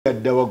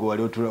kaddawa gwe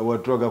wali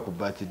watulaga ku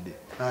birthday.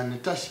 Ani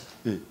Tasha.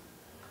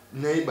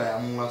 Neighbor ya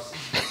mwasi.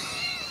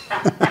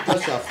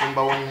 Tasha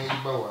afumba wa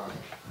neighbor wa.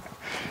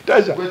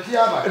 Tasha.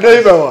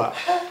 Neighbor wa.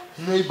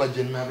 Neighbor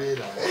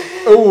jenabera.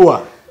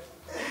 Uwa.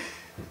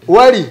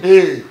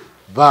 Wali?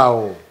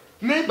 Vao.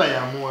 Neighbor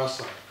ya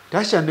mwasa.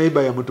 Tasha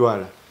neighbor ya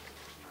mutwala.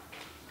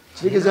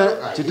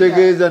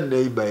 Kitegeeza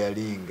neighbor ya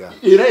linga.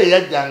 Era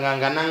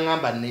yajjanga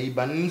nangamba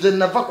neighbor nze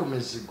nava ku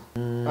mizigo.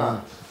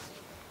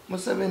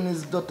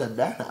 Museveni's daughter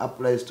Dana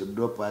applies to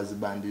drop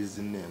husband his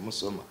name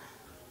musoma.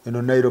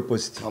 Eno Nairo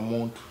Post.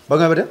 Kamuntu.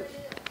 Bagamba bata?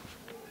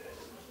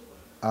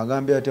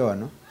 Agambye ate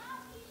wano.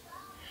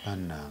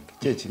 Annange.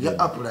 Chechi. Ya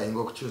applying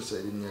okukyusa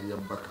erinnya lya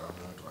Baka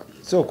Kamuntu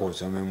ali. Soko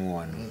osomemu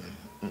wano.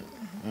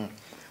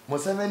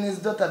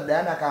 Museveni's daughter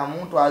Diana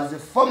Kamuntu has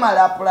formally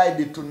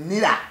applied to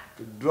NIRA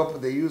to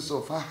drop the use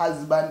of her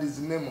husband's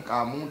name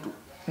Kamuntu.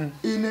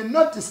 In a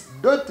notice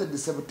dated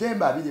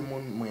September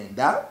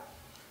 29,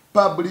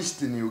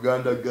 published in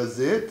Uganda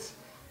Gazette,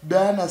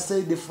 Diana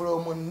said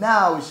from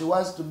now she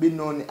wants to be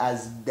known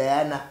as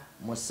Diana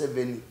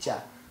Museveni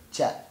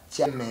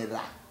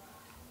Chamera.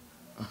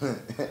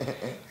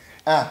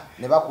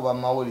 Never kuba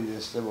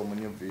mawulire stable mu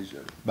New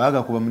Vision.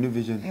 Baga kuba mu New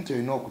Vision. Nti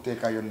olina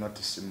okuteekayo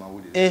notice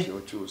mawulire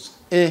ky'okyusa.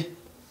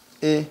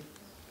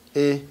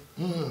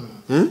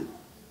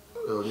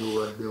 Oli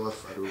wadde wa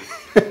Faruku.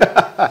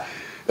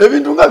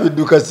 Ebintu nga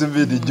bidduka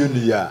Sividi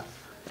Junior.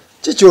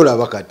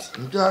 Kikyolaba kati.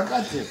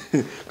 Kakati.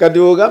 Kati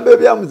ogamba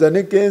ebyamuza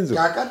ne Kenzo.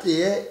 Kakati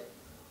ye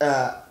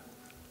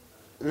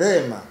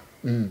Lema.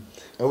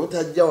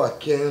 Obutajja wa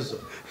Kenzo.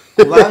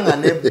 Kubanga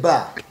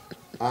nebba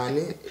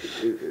ani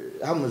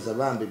Hamuza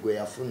bambi gwe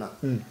yafuna.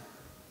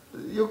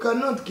 You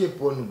cannot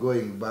keep on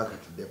going back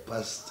to the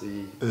past.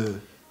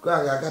 Kwa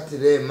kakati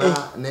Lema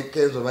ne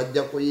Kenzo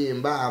bajja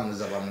kuyimba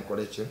Hamuza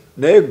bamukoleki.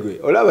 Naye gwe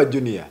olaba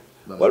Junior.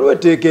 Waliwo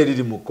etteeka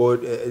eriri mu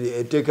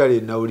etteeka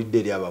linawulidde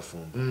eri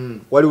abafumbo.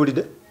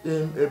 Waliwulidde?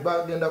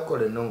 Bagenda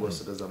kola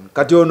ennongosereza mu.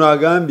 Kati ono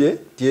agambye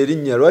ti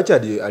erinnya lwaki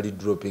ali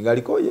dropping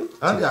alikoye?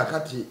 Andi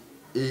akati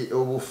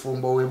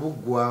obufumbo we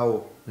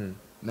buggwawo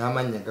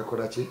n'amannya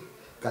gakola ki?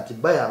 Kati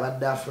baya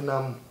abadde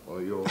afunamu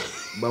oyo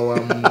bawa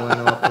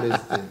mwana wa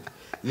president.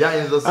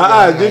 Yayinza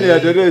osigala.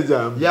 Junior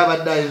tereza.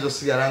 Yabadde ayinza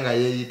osigala nga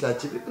yeeyita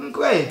kibi.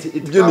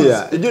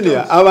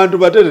 Junior abantu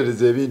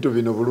baterereza ebintu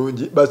bino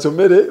bulungi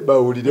basomere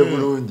bawulire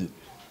bulungi.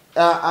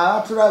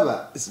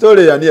 Atulaba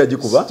Story yani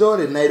yagikuba?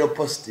 Story Nairo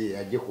Post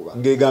yagikuba.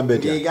 Ngegamba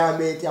etya?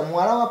 Ngegamba etya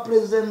muwala wa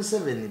President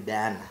Museveni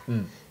Diana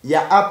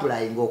ya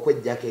applying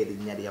okwejjako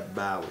erinnya lya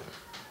bbaawe.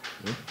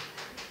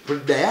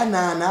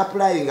 Diana na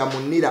applying mu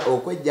NIRA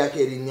okwejjako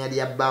erinnya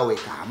lya bbaawe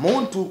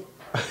Kamuntu.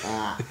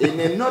 In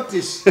a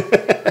notice.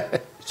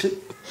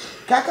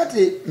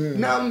 Kakati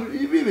na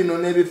bibino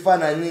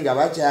nebifaananyi nga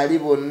bakyali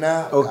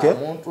bonna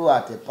Kamuntu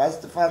at a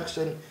past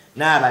function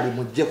n'abali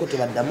mujjeko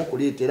tebaddamu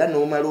kuliita era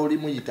n'omala oli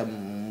muyita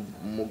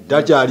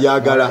takyali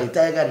agala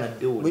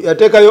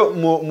yateekayo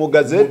mu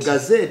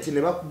gazeti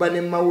ne bakuba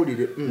ne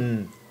mawulire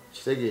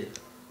kitegeera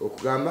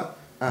okugamba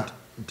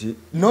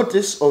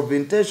notice of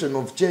intention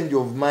of change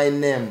of my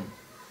name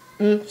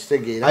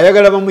kitegeera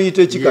ayagala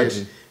bamuyite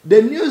ekikati.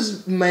 The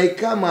news may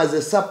come as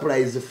a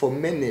surprise for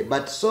many,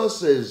 but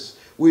sources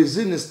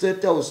within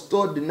State House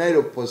told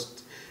Nairo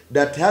Post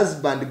that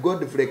husband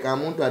Godfrey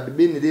Kamuntu had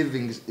been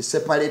living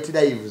separate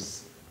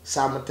lives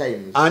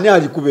sometimes. Ani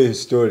alikuba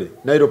story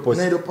Nairo Post.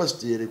 Nairo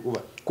Post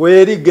yerikuba.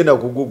 Kweri genda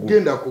kugugu.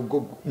 Genda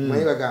kugugu.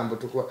 Maiba gambo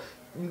tukwa.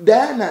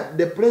 Diana,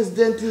 the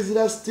president's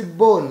last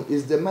born,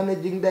 is the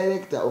managing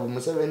director of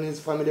Museveni's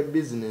family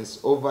business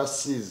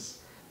overseas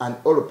and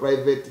all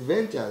private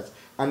ventures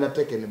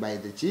undertaken by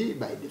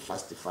the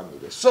first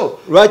family. So,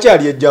 lwaki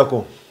ali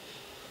ejjako?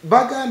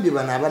 Bagambye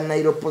bana aba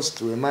Nairo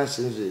Post we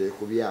mansinzire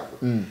ku byabo.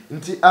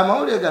 Nti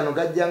amawulire gano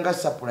gajjanga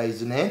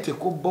surprise naye nti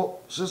kubbo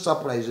so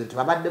surprise nti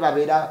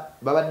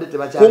babadde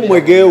tebakyali.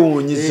 Kumwe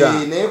geewuunyisa.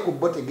 Naye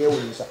kubbo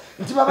tegeewuunyisa.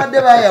 Nti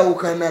babadde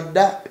bayawukana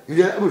dda.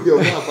 Buli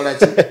omu akola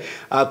ki?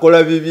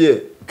 Akola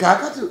bibye.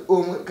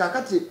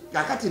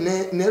 Kakati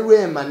ne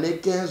Rwema ne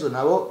Kenzo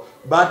nabo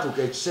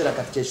batuka ekiseera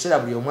kati ekiseera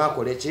buli omu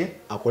akole ki?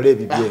 Akole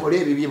ebibye.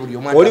 Akole ebibye buli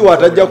omu. Oli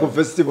watajja ku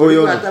festival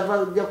yono.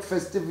 Watajja ku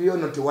festival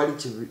yono tewali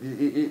kibi.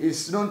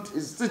 It's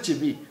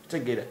chibi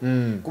together.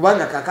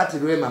 Kubanga kakati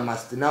Rwema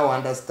must now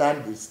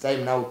understand it's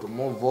time now to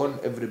move on.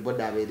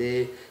 Everybody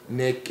abere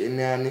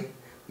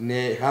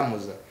ne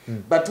Hamuza.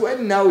 But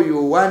when now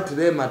you want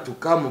Rwema to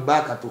come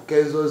back to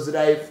Kenzo's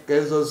life,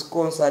 Kenzo's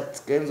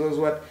concert, Kenzo's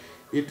what,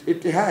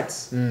 it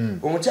hurts.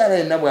 Omukyala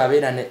yenna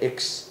bw'abeera ne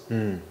ex.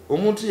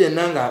 Omuntu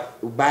yenna nga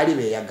baali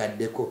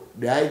beeyagaddeko,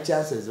 the high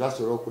chances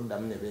basobola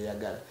okuddamu ne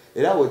beeyagala.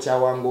 Era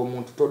bw'okyawanga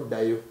omuntu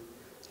toddayo.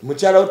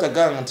 Mukyala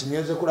otaganga nti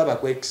nyoze kulaba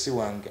ku ex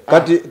wange.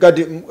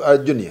 Kati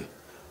Junior.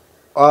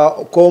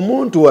 Ko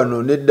omuntu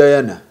wano ne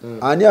Diana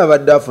ani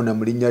abadde afuna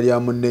mu linnya lya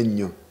munne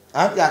ennyo.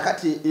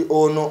 Kati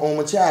ono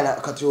omukyala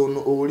kati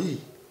ono oli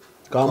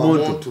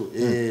Kamuntu.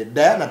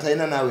 Diana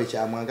talina naawe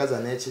kyamwangaza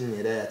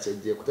n'ekinnyera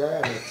yakyejje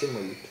kutaya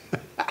n'ekimuyi.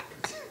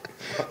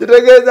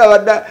 Kitegeeza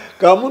abadde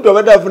Kamuntu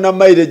abadde afuna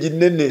mileage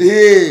nnene.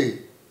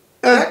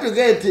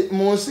 Atugeti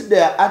munsi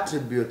their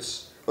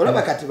attributes.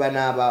 Olaba kati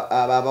bana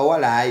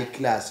abawala high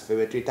class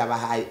febe twita ba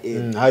high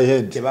end. High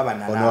end. Tebaba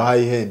na ono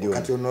high end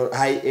kati ono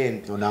high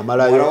end. Ono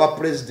amalayo. Wala wa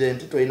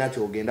president toina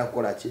kyogenda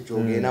kukola ki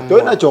kyogenda mu.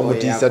 Toina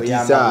kyomutiisa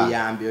tiisa.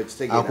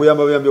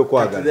 Akuyamba buyambi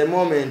okwagala. At the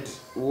moment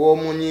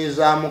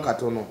womunyizaamu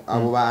katono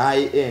abo ba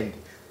high end.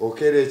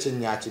 Okere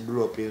chinya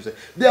chidropinze.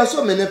 There are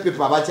so many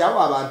people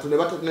abachawo abantu ne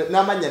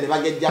namanya ne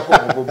bagejjako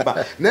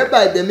kubba. Ne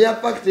by the mere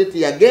fact that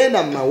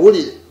yagenda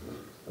mawulire.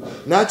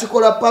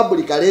 Nachikola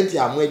public alenti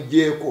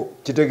amwejjeko.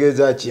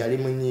 Kitegeeza ki? Yali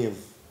munyivu.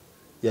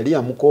 Yali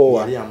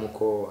amukoowa. Yali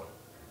amukoowa.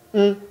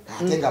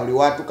 Atenga buli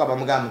watu kaba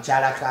mga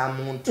mchala ka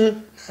muntu.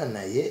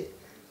 Naye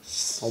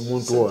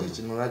omuntu ono.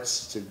 Kino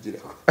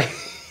nakijjirako.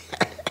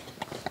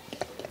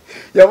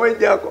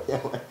 Yamwejjako.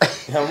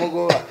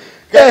 Yamugowa.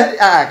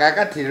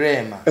 Kakati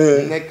Rema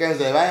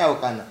nekenze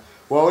bayawukana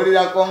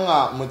wawulirako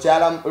nga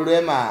mukyala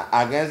Rema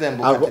agenze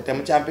mbuka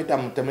temuchampita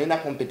temulina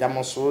kumpita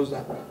musuuza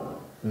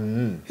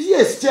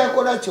yes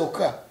kyakola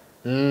kyokka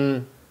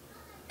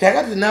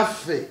kakati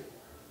naffe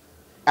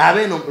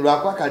abeno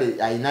lwakwa kale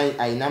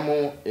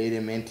ayinamu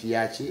element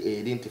yaki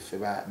eri nti ffe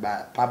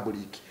ba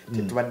public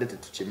tetubadde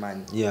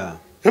tetukimanyi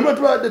hema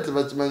tubadde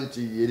tebakimanyi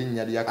ki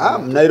erinnya lyaka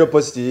Nairo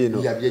Post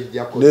yino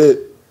yabyejjako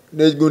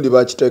n'egundi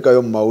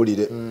bakiteekayo mu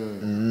mawulire.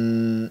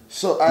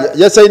 So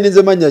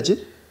yasayinize manya ki?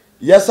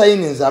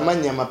 Yasayinize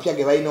amanya amapya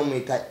ge balina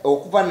omuyita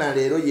okuva na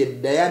leero ye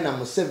Diana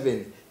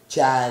Museveni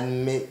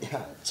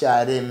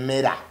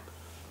kyaremera.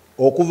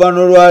 Okuva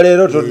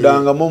n'olwaleero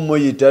toddangamu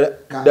muyita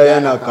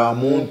Diana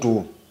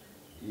Kamuntu.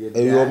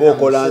 Eyo oba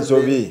okola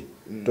nsobi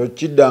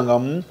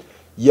tokiddangamu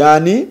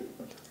yani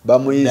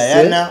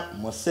bamuyise Diana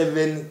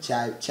Museveni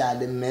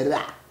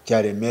kyaremera.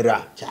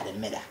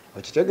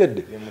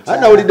 Okitegedde?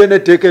 Anawulidde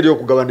n'etteeka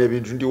ery'okugabana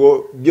ebintu nti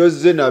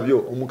byozze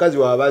nabyo omukazi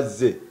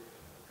w'abazze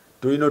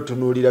tulina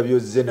otunuulira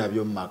byozze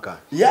nabyo mu maka.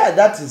 Yeah,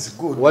 that is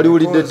good.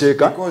 Waliwulidde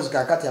etteeka? Because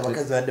kakati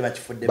abakazi badde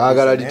bakifudde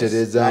baagala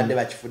litereeza. Badde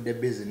bakifudde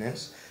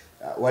business.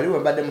 Waliwo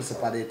badde mu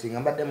separating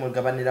badde mu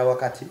gabanira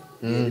wakati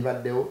eri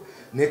baddewo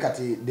ne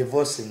kati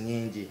divorce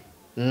nyingi.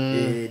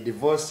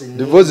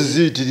 Divorce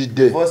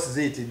ziyitiridde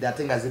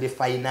ate nga ziri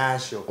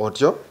financial.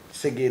 Otyo?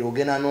 Segera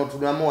ogenda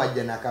n'otunamu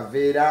wajja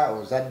nakaveera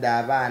ozadde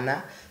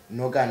abaana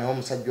n'ogaana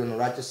omusajja ono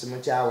lwaki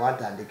simukyawo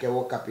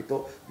atandikewo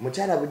kapito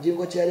mukyala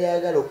Bujingo kyali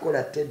ayagala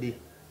okukola Teddy.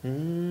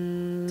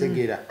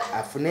 Tegera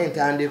afune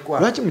entandikwa.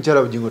 Lwaki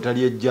mukyala Bujingo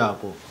tali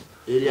ejjaako?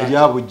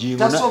 Erya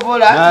Bujingo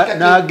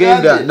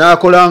n'agenda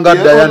n'akolanga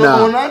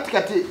Diana. Ono ati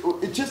kati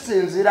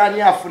kisinziira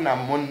ani afuna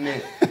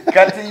munne.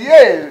 Kati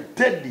ye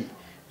Teddy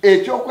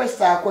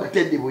ekyokwessaako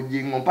Teddy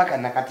Bujingo mpaka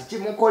nakati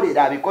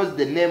kimukolera because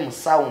the name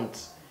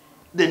sounds.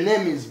 The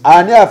name is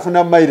ani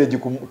afuna mileage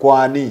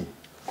kwani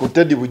ku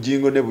Teddy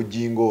Bujingo ne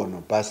Bujingo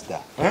ono pastor.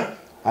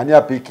 Ani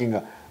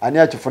apikinga ani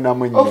akifuna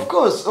mwenye. Of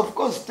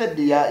course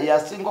Teddy ya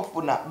single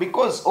funa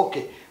because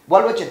okay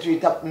waliwo kye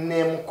tuyita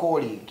name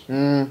calling.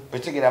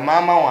 Petegera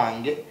mama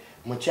wange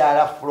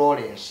mukyala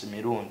Florence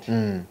Mirundi.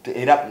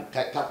 Era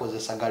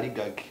takozesa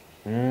galigagi.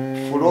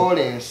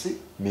 Florence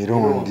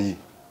Mirundi.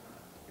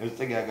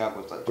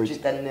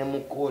 Chita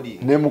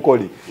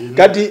nemukoli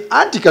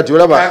kati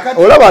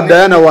olaba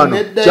Diana wano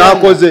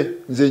kyakoze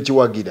nze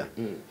nkiwagira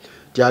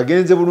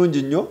kyagenze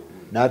bulungi nnyo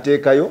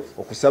n'ateekayo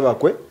okusaba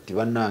kwe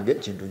tibannange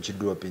kintu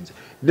nkidropinze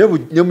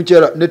ne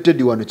mukyala ne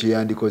Teddy wano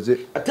kyeyandikoze.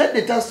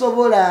 Teddy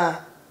tasobola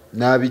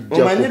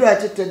n'abijjako. Omanyi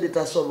lwaki Teddy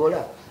tasobola?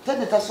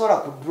 Teddy tasobola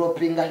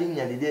kudropinga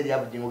linnya liri erya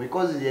Bujingo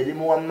because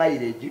yerimu wa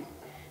mileage.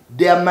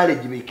 Their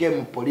marriage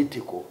became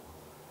political.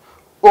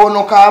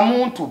 Ono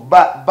kamuntu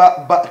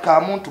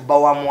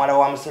bawa mwala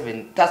wa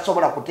Museveni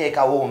tasobola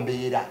kuteekawo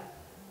mbeera.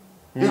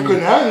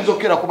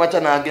 Nzokera kubacha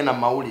n'agenda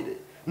mawulire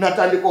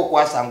natandika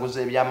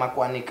okwasanguza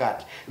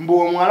ebyamakwanikati mbu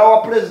omwala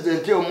wa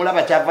president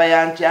omulaba kyava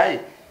yankyaye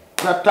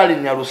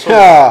natalinya lusozi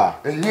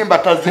ennyimba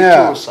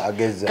tazikyusa.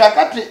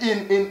 Kakati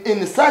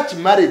in such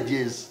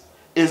marriages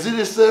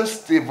eziri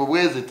sensitive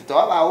bwezi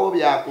tewabaawo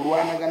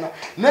byakulwanagana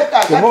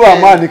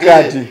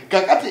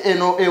kakati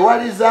eno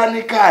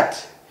ewalizani kati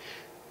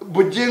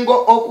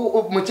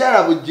Bujingo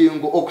mukyala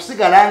Bujingo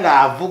okusigala nga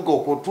avuga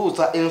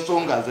okutuusa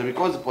ensonga ze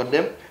because for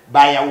them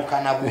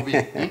bayawukana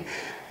bubi.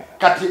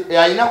 Kati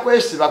alina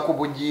kwesiba ku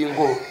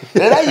Bujingo.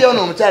 Era ye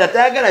ono omukyala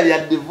tayagala bya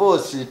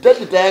divorce.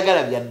 Teddy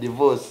tayagala bya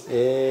divorce.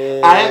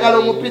 Ayagala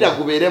omupiira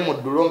gubeere mu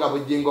ddulo nga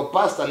Bujingo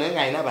pastor naye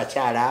nga alina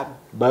bakyala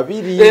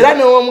babiri. Era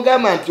ne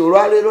wamugamba nti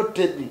olwaleero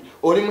Teddy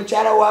oli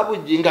mukyala wa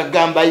Bujingo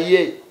agamba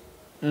ye.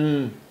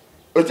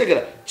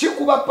 Otegera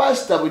kikuba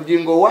pastor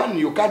Bujingo one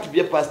you can't be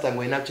a pastor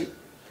ng'oyinaki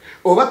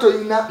oba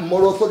toyina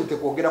moral authority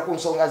kwogera ku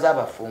nsonga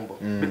z'abafumbo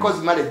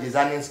because marriage is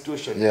an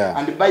institution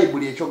and the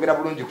Bible ekyogera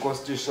bulungi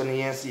constitution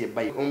y'ensi ye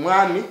Bible.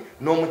 Omwami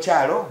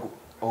n'omukyala ogwo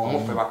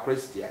omufe ba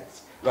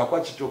Christians lwakwa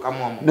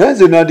kituukamu omu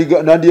nanze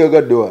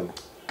nandiyagadde wano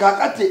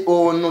kakati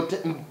ono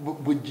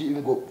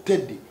Bujingo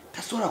Teddy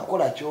tasobola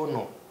kukola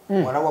kyono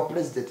mwala wa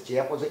president kye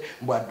yakoze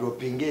mbwa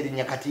dropping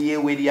erinnya kati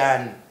yewe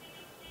lyani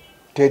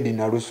Teddy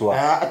na Luswa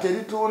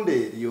teritunde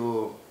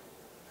eryo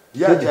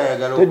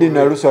Teddy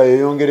Naluswa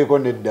yeyongereko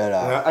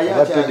neddala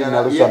Teddy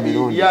Naluswa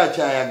Mirundi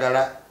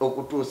yakyayagala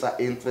okutuusa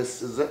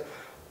interests ze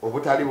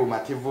obutali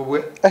bumativu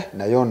bwe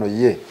naye ono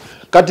ye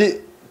kati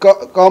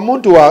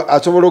kamuntu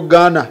asobola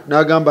okugaana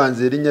n'agamba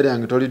nze erinnya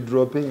lyange toli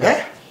dropping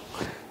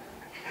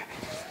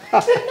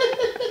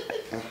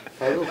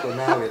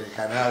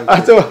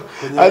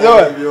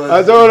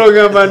asobola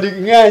okugamba ndi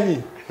ŋŋanyi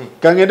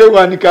kangende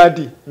kwanika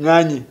ati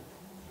ŋŋanyi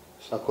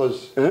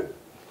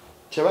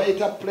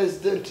kyebayita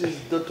president is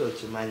daughter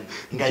kimanyi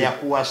nga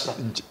yakuwasa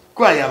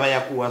kwayo aba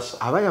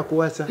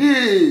yakuwasa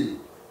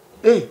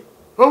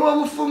obwo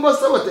obufumbo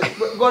sobote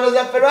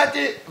goloza ffe lwaki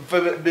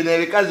bino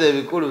ebikazi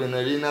ebikulu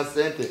bino birina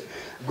ssente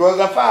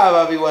goloza fe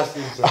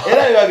ababiwasizza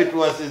era biba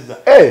bituwasizza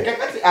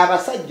kakati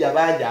abasajja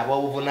bangi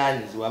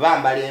ab'obuvunaanyizibwa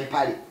bambala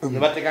empale ne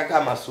batekako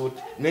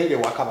amasuuti naye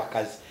waka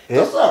bakazi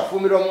tosobola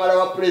kufuumira omuwala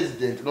wa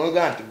president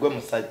n'ogamba nti gwe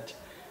musajja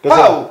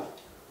how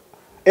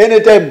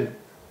anytime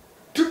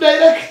to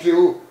direct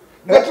you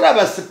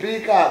Gatulaba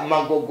speaker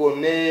Magogo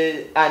ne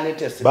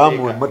Anita speaker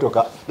bamu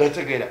emotoka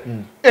bategera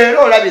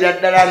era olabira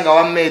ddala nga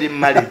wammeri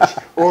marriage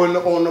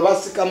ono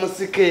basika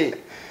musike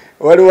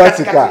wali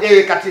wasika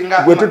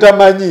katinga gwe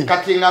tutamanyi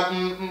katinga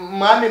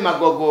mwami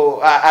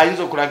Magogo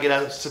ayinza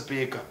okulagira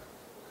speaker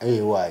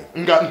why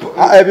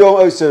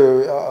ebyo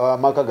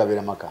amaka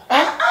gabira maka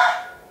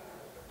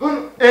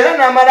era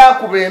namala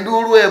akuba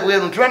enduulu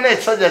ebweru tubana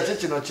ekisajja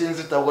kino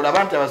kinzita obula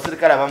abantu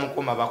abasirikale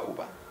abamukuma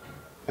bakuba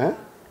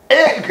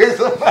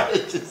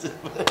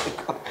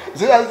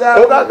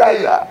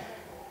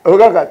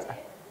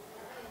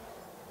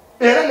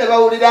era ne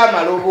bawulira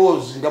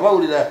amaloboozi nga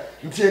bawulira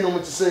nti eno mu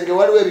kisenge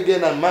waliwo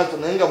ebigenda mu maaso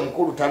naye nga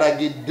mukulu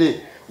talagidde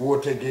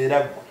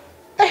wootegeera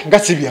nga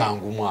si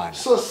byangu mwana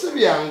so si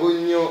byangu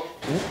nnyo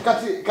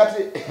kati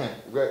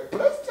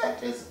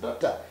president is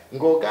daughter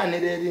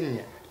ng'ogaanira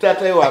erinnya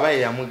taatayo waba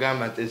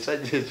yamugamba nti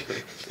esajja ekyo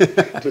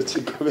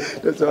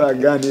tosobola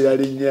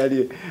linnya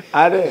lye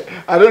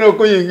ate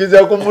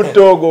n'okuyingiza ku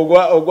mutto ogwo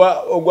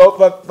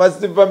ogwa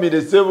first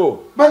family sebo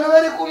bano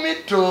bali ku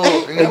mitto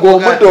ogwo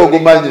omutto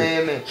ogumanyi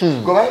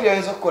gomanyi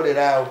byayinza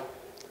okukoleraawo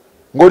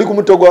ng'oli ku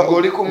mutto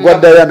gwa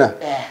Diana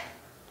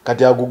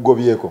kati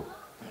agugobyeko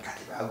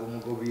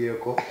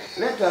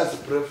let us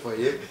pray for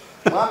you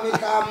mwami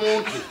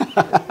kamuntu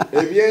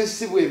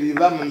ebyensi bwe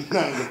biba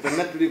munange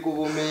fenna tuli ku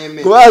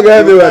bumeeme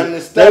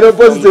kubagambye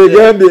post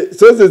egambye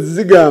sose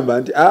zigamba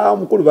nti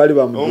omukulu baali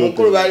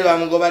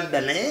bamugoba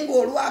dda naye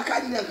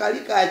ng'olwakanyina kali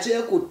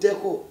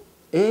kakyekutteko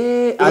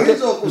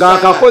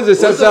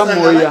ng'akakozesa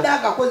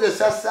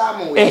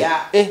Samoya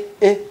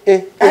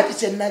ati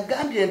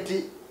kyenagambye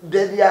nti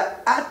there are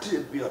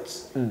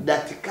attributes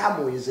that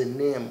come with a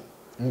name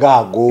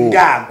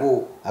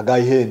ngago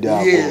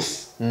agayihenda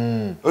yes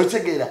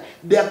otegera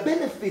there are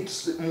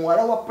benefits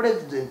muwala wa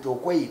president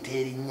okweyita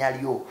erinnya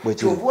lyo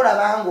kyova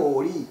olabanga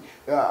oli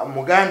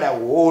muganda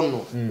woono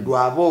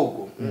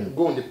lwabogo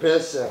gundi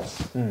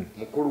Patience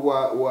mukulu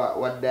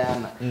wa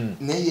Diana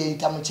naye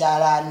yeyita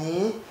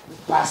mukyalani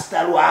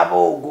pastor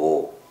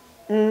lwabogo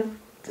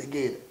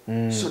tegera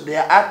so there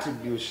are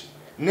attributes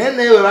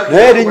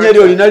naye erinnya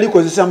lyo olina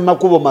likozesa mu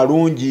makubo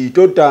malungi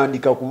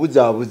totandika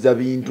kubuzaabuza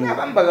bintu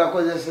abamu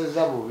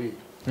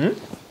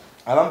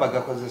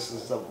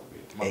bagakozeseza bubi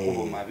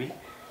makubo mabi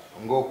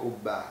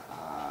ng'okubba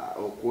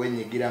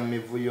okwenyigira mu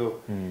mivuyo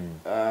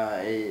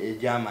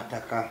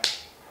egy'amataka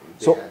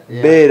so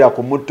beera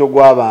ku mutto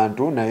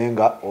gw'abantu naye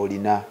nga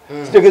olina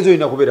kitegeeza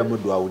olina kubeera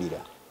muddu awulira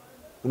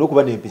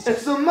olina n'empisa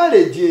ezo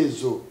marriage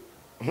ezo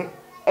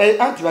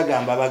anti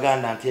bagamba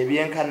abaganda nti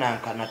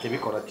ebyenkanankana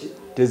tebikola ki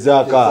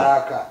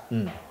tezaaka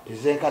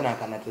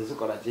ezenkanankana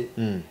tezikola ki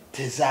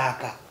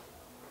tezaaka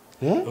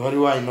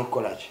waliwo alina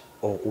okukola ki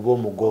okuba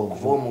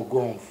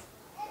omugonvu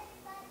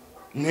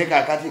naye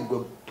kakati gwe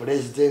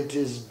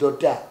president's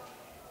daughter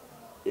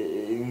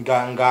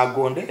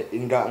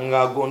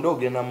ng'agonde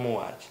ogenda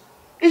muwaaki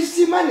is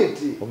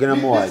humanity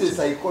this is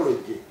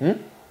psychology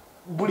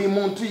buli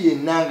muntu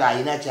yenna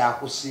ng'alina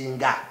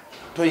kyakusinga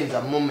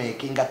toyinza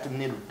mumakinga to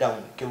kneel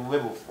down kebube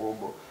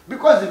bufumbo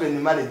because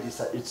even marriage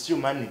it's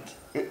humanity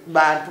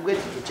bantu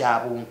bwekito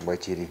kyabuntu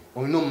bwekiri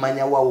olina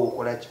omumanya wawo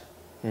okola ki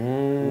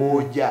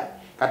wojja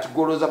kati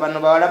goloza bano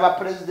bawala ba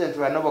president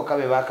bano bokka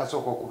be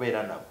bakasooka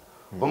okubeera nabo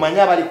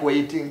omanya abali ku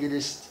waiting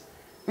list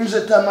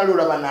nze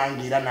tamalula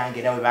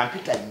banangira we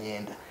bampita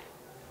nnyenda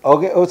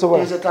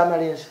nze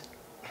tamalinze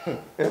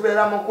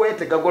tubeera mu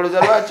kwetega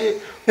goloza lwaki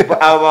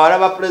abo bawala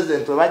ba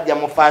president bajja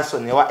mu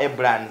fashion ewa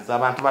Ebrans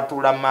abantu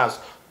batuula mu maaso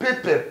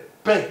people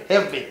pay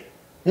heavy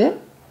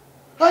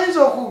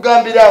ayinza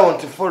okugambirawo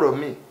nti follow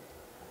me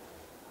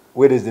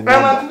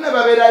abantu ne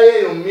babeerayo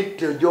eyo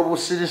mitte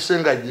egy'obusirise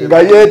nga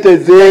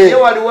yeeteze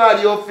waliwo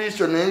ali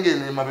official naye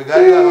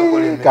ng'emabegaliwo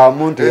abakola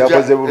kamuntu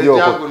yakoze bubi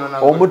okwo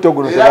omutto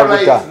guno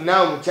tebaguta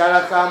nawe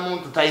mukyala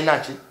kamuntu talina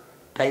ki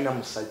talina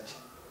musajja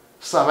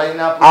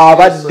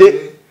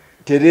abadde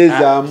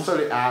tereezaamu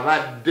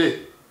abadde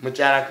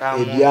mukyala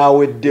kamuntu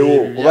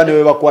ebyaweddewo kuba ne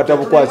bwe bakwata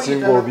bukwasi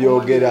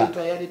ng'obyogera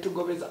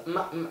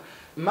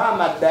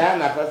maama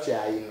Diana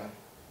takyayina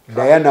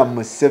Diana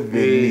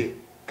Museveni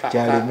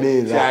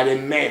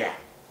Kyalemera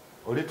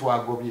oli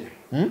twagobye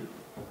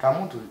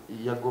kamuntu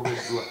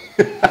yagobeddwa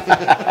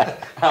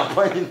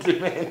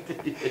appointment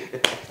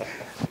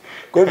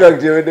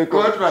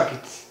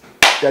contract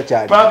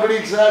Tachari.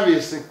 Public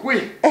service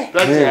quick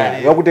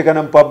tachari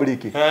yakutekana mu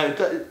public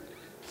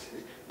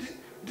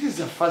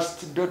these are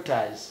first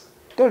daughters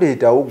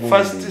toleta ugundi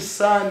first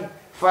son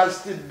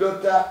first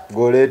daughter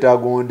goleta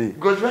gundi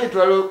goes right to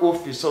the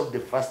office of the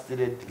first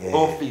lady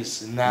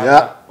office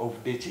now of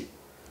the chief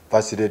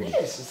first lady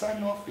yes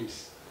son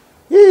office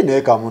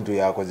neka muntu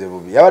yakoze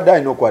bubi yabadde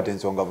alina okukwata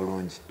ensonga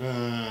bulungi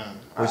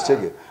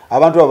okitege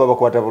abantu abo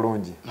bakwata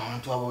bulungi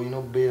abantu abo olina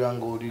okubeera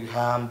ng'oli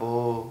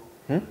hambo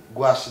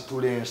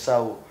gwasitula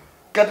ensawo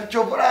kati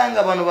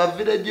kyobulanga bano ba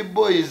village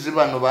boys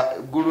bano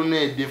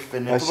gulunedi ffe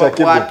ne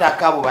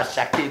tubakwatako abo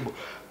bashakibu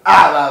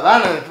abo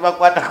abaana ne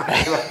tubakwatako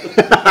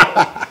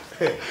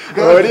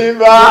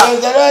olimba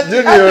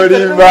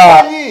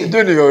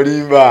junior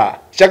olimba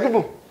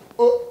shakibu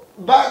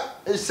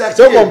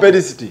so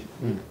complicity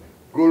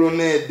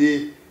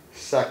gulunedi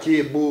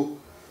sakibu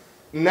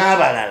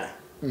n'abalala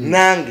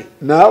nange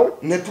nawe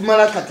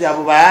netumala kati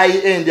abo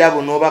bayi endi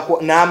abo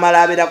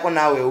n'amala abeerako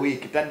naawe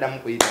wiiki taddamu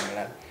kuyita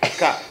mulala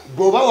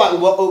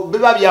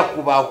biba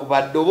byakuba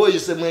kubadde oba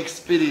oyisemu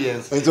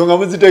experience ensonga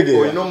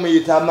muzitegeera olina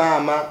omuyita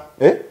maama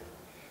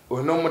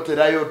olina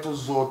omuterayo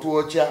otuzza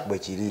otwokya bwe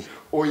kiri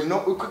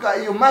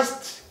you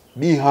must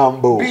be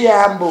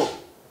humble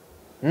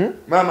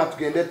maama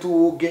tugende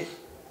tuwuge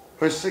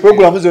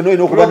programu zonna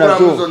olina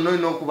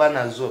okuba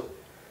nazo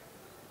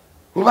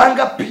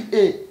kubanga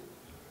PA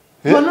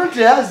you are not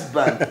a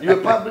husband you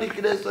are public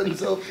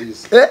relations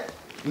office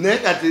naye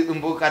kati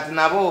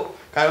nabo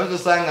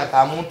kayozesanga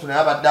kamuntu naye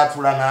abadde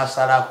atula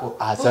n'asalako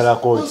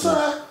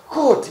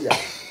otya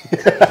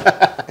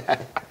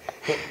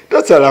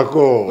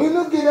tosalako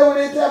oyinogenda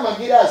buleeta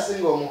amagira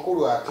asinga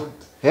omukulu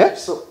atudde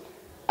so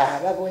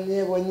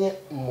ababonyebonye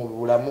mu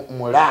bulamu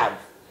mu laavu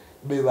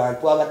be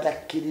bantu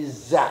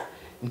abatakkiriza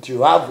nti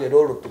you have a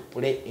role to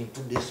play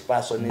into this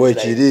person's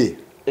life.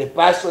 A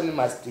person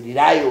must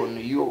rely on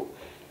you.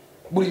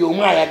 Buli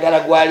omu ayagala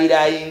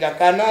gwalirayinga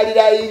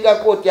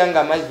kanalirayingako otya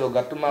nga amazzi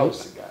ogatuma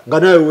osiga nga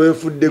nawe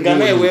weefudde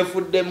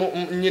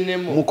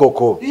nyinemu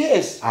mukoko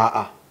yes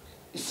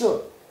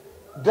so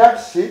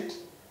that's it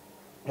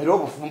era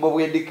obufumbo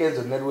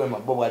bw'edikezo ne Rwema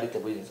bo bwali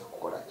tebuyinza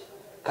kukolaki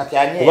kati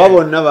ani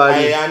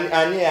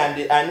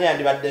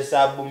yandibadde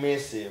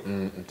submissive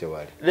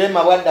tewali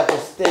Rwema bwadda ku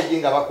stage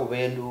nga bakuba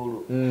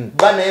enduulu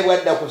banaye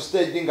bwadda ku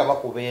stage nga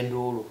bakuba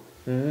enduulu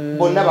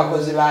bonna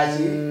bakozi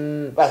baki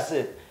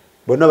base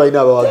bonna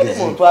balina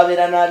abawagizi omuntu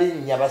abeera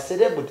n'alinnya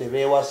baserebu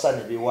tebeewasa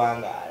ne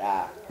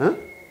biwangaala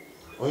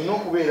olina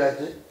okubeera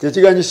ki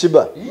kyekiganye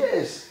shiba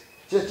yes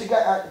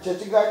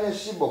kyekiganye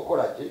shiba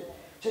okukola ki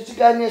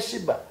kyekiganye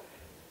shiba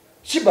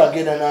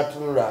agenda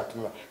n'atunula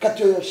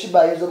kati oyo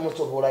shiba ayinza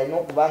omusobola alina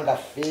okuba nga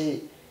ffe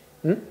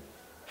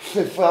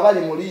abali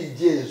mu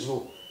liigi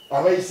ezo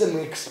abayise mu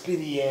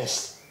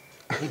experience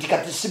nti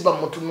kati shiba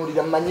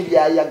mutunulira mmanyi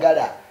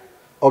byayagala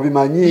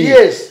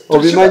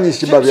obimanyi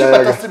shiba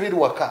byayagala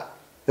tasibirwaka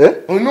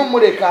olina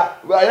omuleka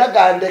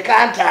ayagande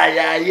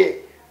kantayaye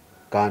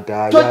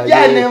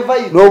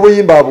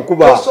n'obuyimba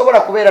abukuba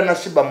tosobola kubeera na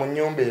shiba mu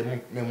nnyumba emu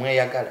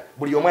nemweyagala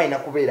buli omu alina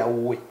kubeera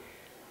wuwe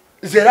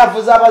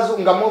zeravu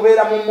z'abazungu nga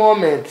mubeera mu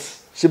moment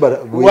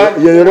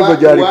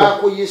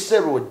wakuyise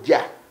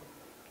lwojja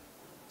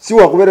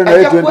siwakubeera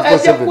naye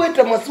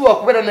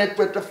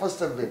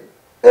 24/7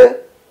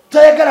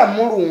 tayagala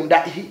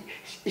mulunda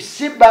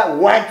shiba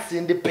wants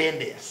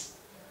independence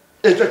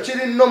ekyo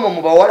kiri nnomo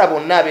mu bawala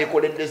bonna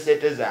abeekoledde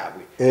sente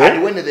zaabwe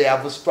and when they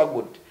have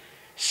struggled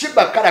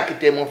shiba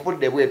karakita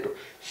emufudde bweto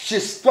she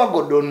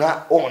struggled on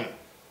her own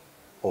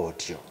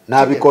otyo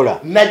n'abikola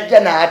najja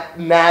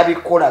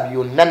n'abikola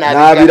byonna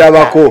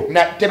n'abirabako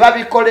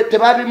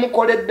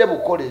tebabimukoledde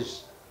bukolezi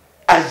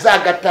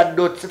azagatta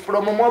dots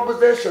from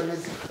mobilizations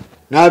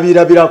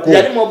n'abirabirako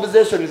yali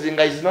mobilizations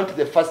nga is not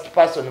the first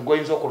person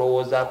goyinza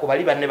okulowoozaako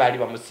bali banne baali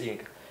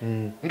bamusinga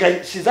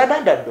nga she's an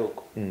underdog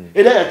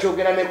era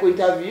yakyogera ne ku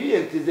interview ye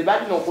nti ze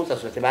balina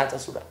okunsasula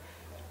tebansasula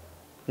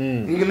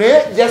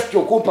naye just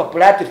okumpa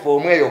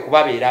platform eyo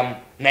okubabeeramu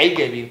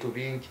nayiga ebintu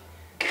bingi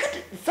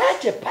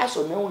such a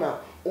person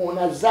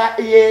onaza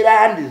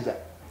yeerandiza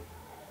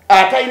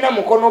atalina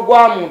mukono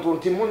gwa muntu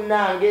nti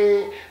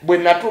munnange bwe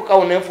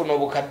natuukawo nenfuna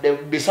obukadde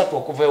 3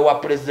 okuva ewa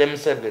president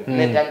Museveni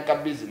netandika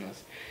business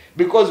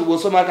because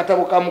bw'osoma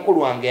akatabo ka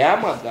mukulu wange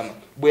yamwagama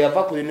bwe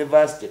yava ku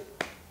university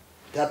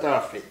taata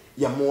waffe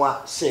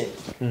yamuwa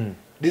sente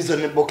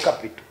reasonable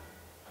capital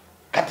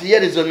kati ye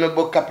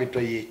reasonable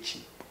capital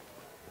yeki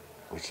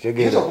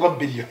okitegeeza okuba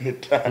billion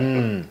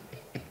 5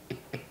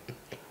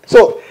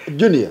 so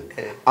Junior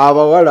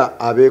abawala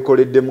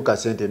abeekoleddemu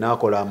kasente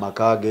n'akola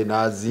amakage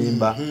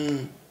n'azimba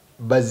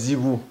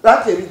bazibu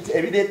ate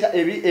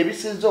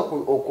ebisinza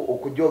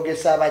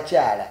okujogesa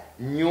abakyala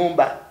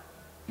nyumba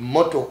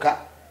motoka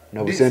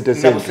nabusente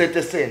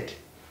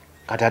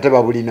kati ate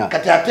babulina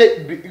kati ate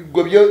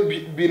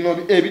bino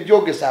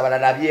ebijogesa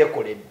abalala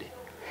byekoledde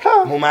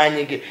mu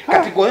maanyi ge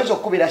kati goyinza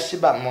okukubira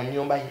shiba mu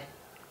nyumba ye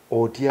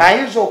otya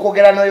ayinza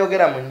okwogera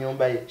n'oyogera mu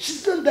nnyumba ye.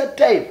 She's not that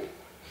type.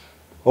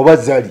 oba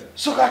zali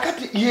So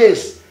kakati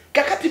yes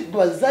kakati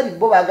bazali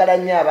bo baagala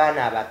nnyo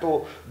abaana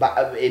abato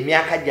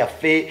emyaka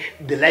gyaffe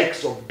the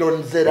likes of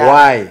Donzera.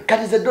 Why?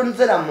 Kati ze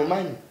Donzera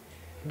mumanyi.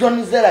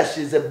 Donzera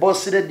she's a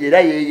boss lady era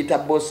yeeyita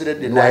boss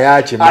lady naye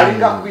akimanyi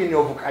alinga Queen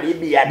of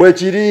Caribbean bwe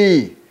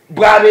kiri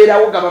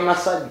bw'abeerawo gaba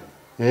masani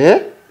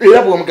eh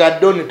era bw'omuga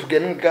Don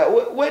tugenga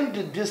when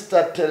did you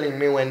start telling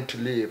me when to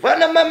leave?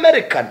 And I'm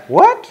American.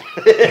 What?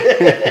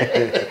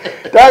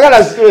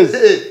 Tagala stress.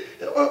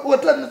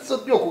 What are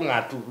so you going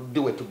to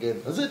do it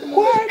again?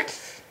 What?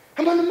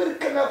 I'm an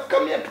American. I've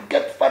come here to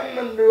get fun,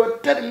 and you're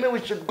telling me we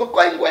should go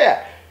going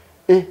where?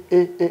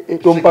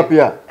 Tom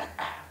Papia.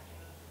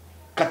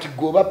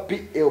 Katigoba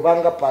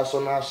obanga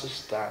personal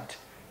assistant.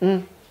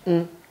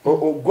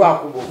 Ogwa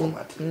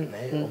kubomati.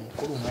 Naye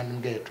omukulu mwana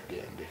ngeye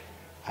tugende.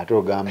 Ate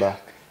ogamba.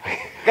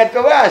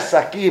 Katoba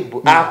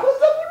Sakibu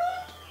akoza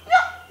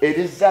bulungi.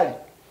 Erizali.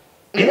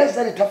 Era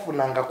zali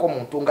tafunangako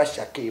muntu nga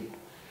Shakibu.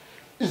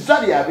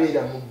 Zali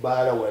abeera mu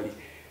bbaala wali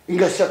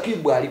nga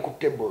Shakibu ali ku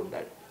table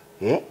ndali.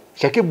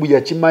 Shakibu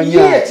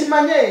yakimanya. Ye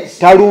kimanya isi.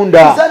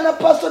 Talunda. Zana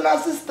personal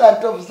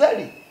assistant of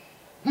Zali.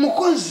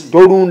 Mukozi.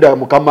 Tolunda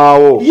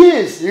mukamaawo.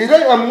 Yes,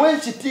 era amwe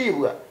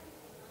ekitiibwa.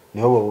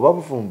 Naye oba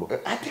bufumbo.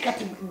 Ate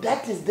kati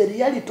that is the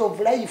reality of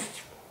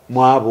life.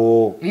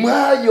 Mwabo.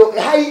 Mwayo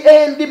high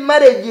end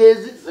marriages.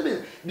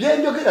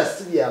 Byenjogera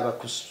sibi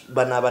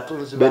bana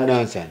abatunzi ba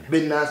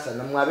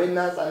Benansana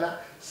mwabenansana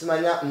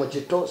simanya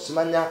mukito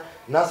simanya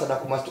nasana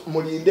ku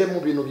mulinde mu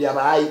bino bya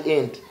high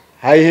end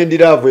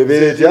love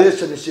eberetya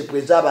relationship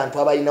ez'abantu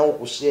abalina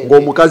okushenga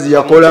ng'omukazi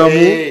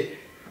yakolamu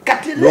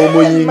kati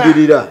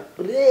n'omuyingirira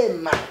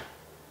lema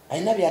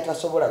ayina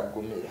byatasobola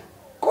kugumira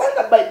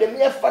kubanga by the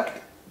mere fact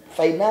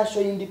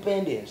financial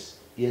independence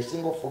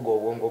yesinga ofuga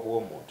obwongo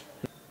bw'omuntu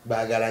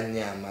baagala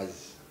nnyo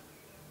amazzi.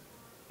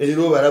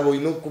 Ero barabo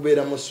olina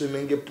okubeera mu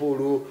swimming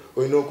pool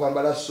olina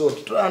okwambala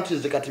short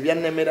tulantize kati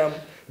byannemeramu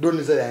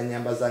Doniza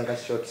yanyambazanga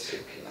short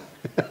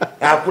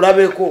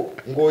akulabeko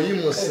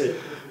ng'oyimuse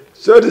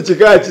short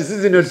kika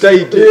kisizino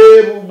tight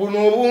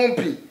buno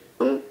obumpi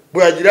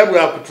bwagira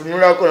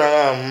bwakutunulako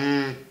na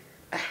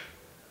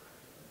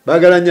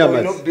baagala nnyo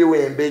amazzi olina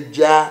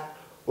biwembejja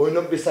olina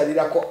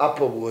obisalirako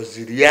apple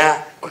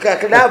bwozirya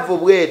kakalavu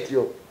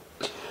bwetyo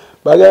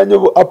baagala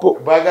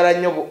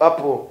nnyo bu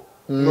apple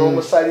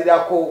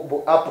n'omusalirako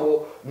bu apple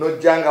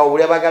n'ojjanga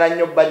obulya bagala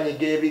nnyo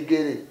banyiga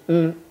ebigere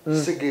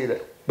sigera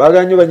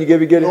baagala nnyo banyiga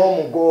ebigere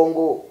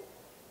n'omugongo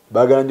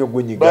baagala nnyo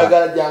gunyiga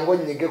baagala jangu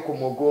onyige ku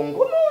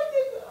mugongo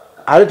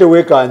ate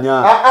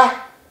teweekaanya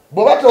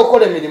bw'oba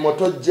tokola emirimu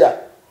tojja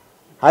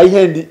high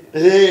hand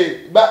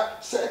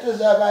sente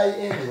z'aba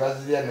high hand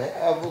bazirya naye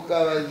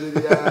avuka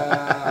bazirya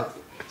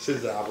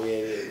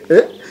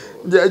sizabwerere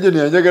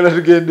Joni njagala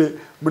tugende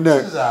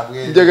muna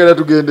njagala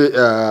tugende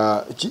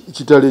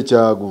kitale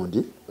kya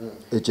gundi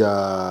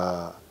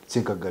ekya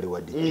Senkagale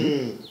wadde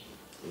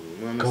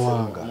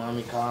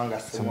mwami Kawanga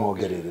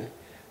semwogerere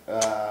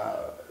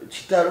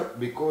kitalo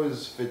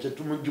because feche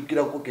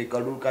tumujjukirako ke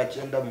kalulu ka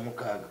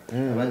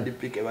 96 abandi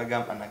pike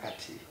bagamba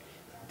nakati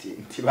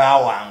nti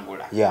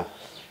bawangula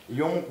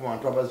y'omu ku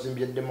bantu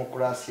abazimbye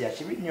demokrasiya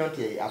kibi nnyo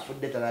nti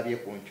afudde talabye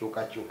ku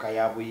nkyukakyuka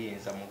ya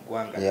buyinza mu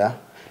ggwanga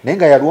naye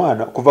nga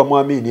yalwana kuva mu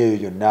Amini eyo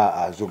yonna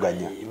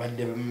azuganya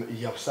badde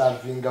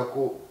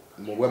yakusavingako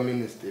mu bwa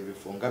minisita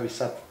ebifo nga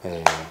 3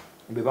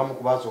 be bamu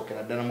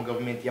kubasookera ddala mu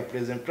gavumenti ya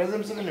president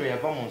Museveni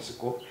yava mu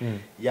nsiko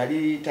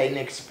yali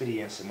talina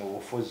experience mu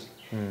bufuzi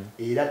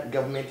era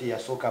gavumenti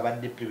yasooka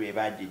abaddipi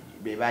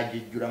be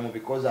bagijjulamu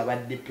because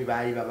abaddipi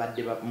baali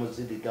babadde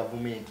muzidi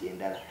gavumenti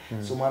endala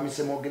so mwami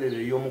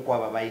Semwogerere y'omu ku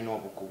abo balina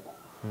obukugu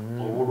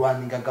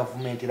obulwaninga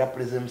gavumenti era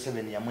president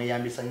Museveni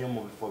yamweyambisa nnyo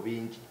mu bifo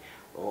bingi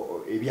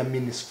ebya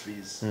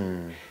ministries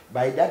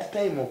by that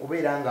time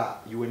okubeera nga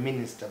you were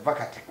minister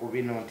vakati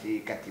kubino nti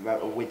kati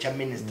wecha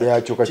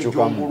minister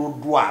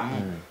kijunguluddwamu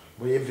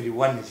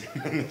everyone is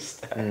a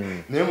minister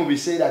naye mu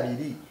biseera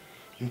biri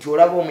nti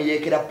olaba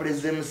omuyeekera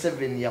president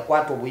Museveni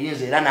yakwata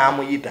obuyinza era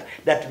n'amuyita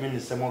that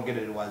means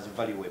Semwogerere was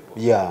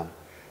valuable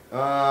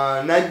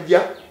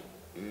najja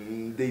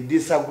they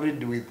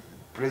disagreed with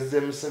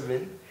president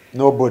Museveni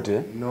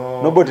nobody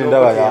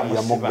ndaba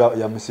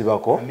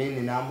yamusibako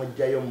Amini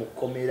n'amugjayo mu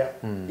kkomera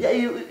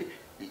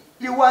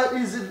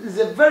is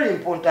a very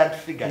important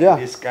figure in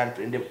this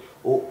country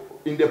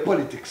in the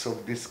politics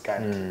of this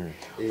country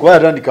kuba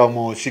yatandika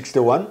mu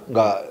 61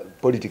 nga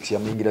politics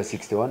yamuyingira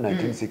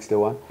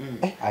 1961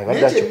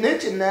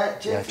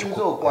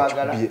 nekyekinza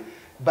okwagala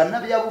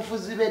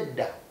bannabyabufuzi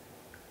bedda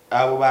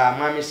abo ba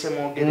mwami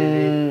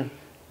Semwogerere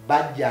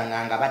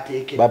bajjanga nga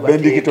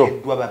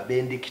bateekeddwa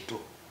babendikito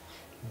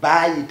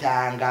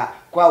bayitanga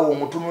kwawo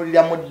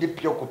omutunulira mu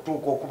DP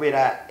okutuuka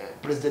okubeera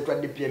president wa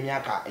DP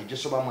emyaka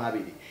egisoba mu 2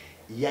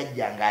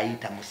 yajjanga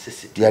ayita mu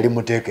sisiti yali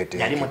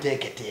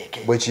muteeketeeke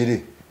bwe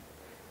kiri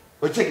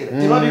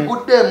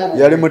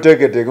yali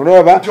muteeketeeke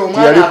olaba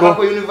tiyaliko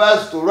ku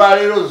university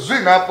olwaleero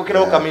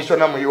n'afukirawo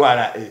commissioner mu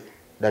URA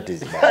that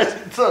is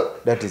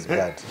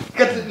bad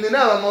kati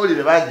nina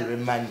abamawulire bangi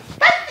bemmanyi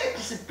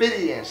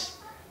experience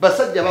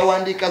basajja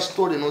bawandiika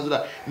story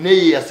nozira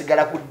naye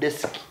yasigala ku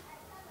desk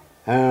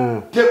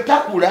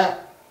takula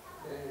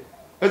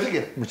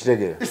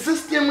mukitegera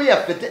system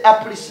yaffe te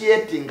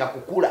appreciating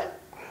kukula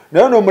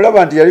naye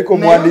nomulaba nti yaliko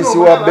muwandiisi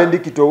wa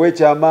bendikito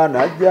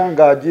w'ekyamaana ajja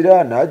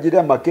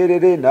ng'agira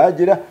makerere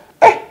n'agira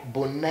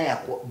bonna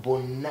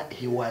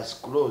he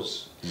was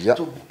close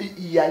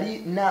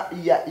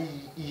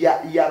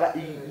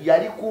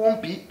yali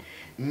kumpi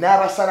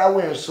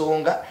n'abasalawo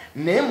ensonga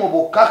naye mu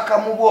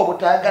bukakamu bwe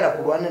obutayagala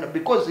kulwanira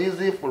because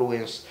his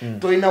influence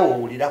tolina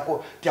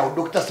wowulirako ti awo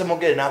Dr.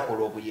 Semogere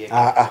n'akola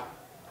obuyeeka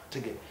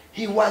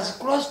he was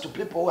close to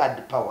people who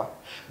had power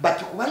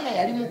but kubanga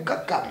yali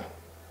mukakamu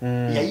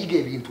yayiga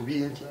ebintu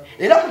bingi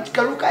era mu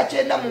kikalu ka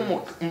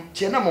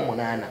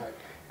 98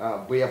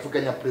 bwe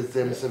yavuganya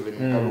President Museveni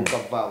mu kalu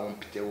kavaawo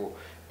mpitewo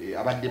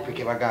abadde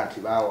peke baganti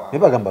bawa ne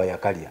bagamba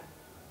yakalya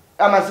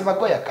amazima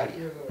go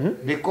yakalya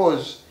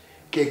because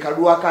ke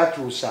kalu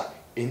akakyusa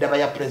endaba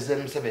ya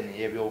President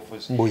Museveni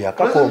y'ebyobufuzi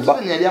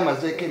Museveni yali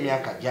amazeeko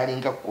emyaka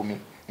gyalinga 10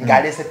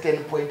 ng'alese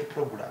 10-point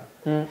program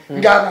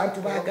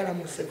ng'abantu baagala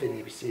Museveni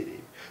ebiseera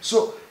ebyo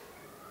so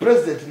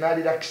President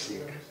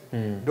n'alirakisinga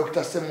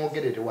Dr.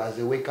 Semogere was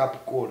a wake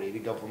up call eri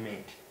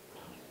government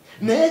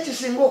naye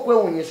kisinga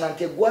okwewuunyisa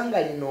nti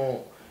eggwanga lino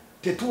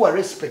tetuwa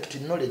respect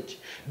knowledge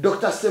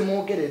Dr.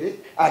 Semogere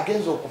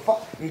agenza okufa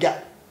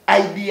nga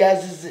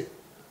ideas ze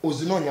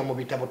ozinoonya mu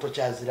bitabo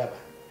tokyaziraba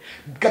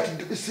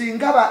kati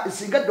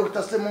singa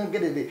Dr.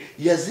 Semogere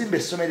yazimba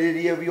essomero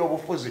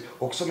ery'ebyobufuzi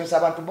okusomesa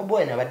abantu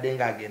boboyina abadde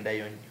nga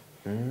agendayo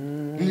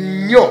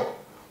nnyo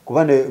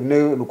kuba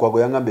ne Lukwago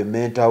yangambye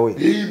menta we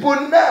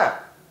bonna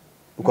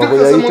Lukwago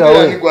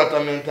yayitawe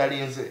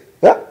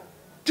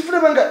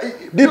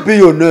DP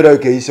yonna era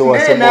keyise wa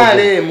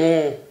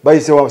Semogere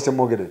bayise wa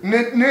Semogere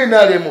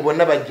naalemu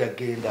bonna bajja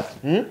genda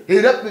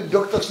era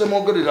Dr.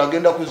 Semogere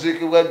agenda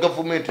kuziikibwa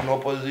government in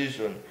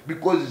opposition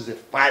because he's a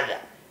father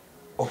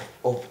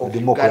of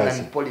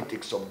Ugandan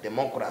politics of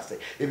democracy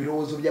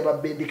ebirowoozo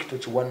by'ababendikito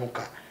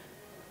kiwanuka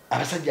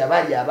abasajja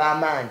abaali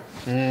ab'amaanyi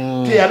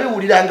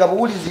teyabiwuliranga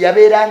buwulizi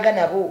yabeeranga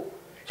nabo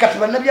kati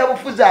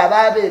bannabyabufuzi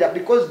abaabeera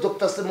because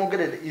Dr.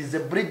 Semogere is a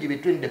bridge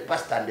between the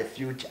past and the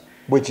future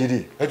bwe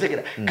kiri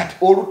kati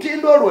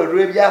olutindo olwo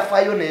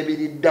lw'ebyafaayo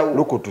n'ebiriddawo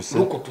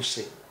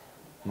lukutuse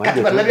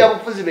kati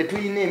bannabyabufuzi be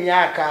tulina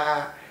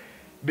emyaka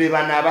be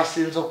bano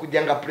abasinza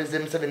okujja nga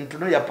President Museveni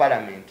tuno ya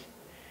parliament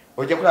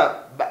ojja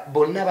kulaba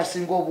bonna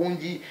abasinga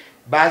obungi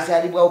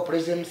bazaalibwawo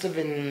President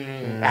Museveni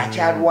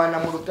akyalwana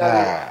mu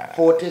lutalo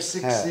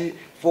 46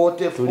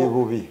 44 tuli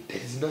bubi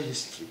there is no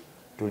history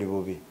tuli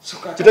bubi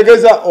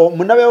kitegeeza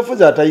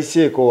munnabyabufuzi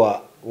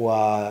atayiseeko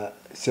wa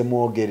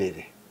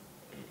Semogere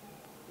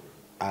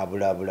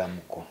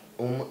abulabulamuko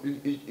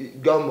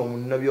gamba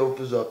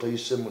munnabyabufuzi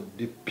atayise mu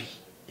DP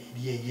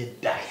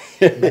eryeyedda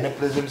ne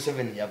President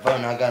Museveni yavaayo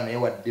n'agaana naye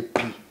wa DP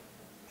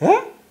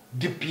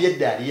DP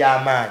yedda ali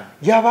y'amaanyi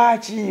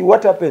yabaaki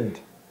what happened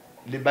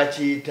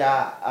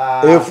libakiyita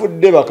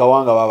efudde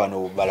bakawanga baba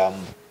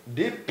n'obulamu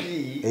DP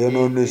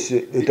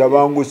eyononese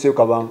etabanguse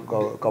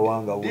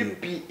kawanga wuyo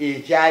DP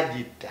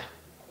ekyagitta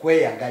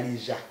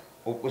kweyagaliza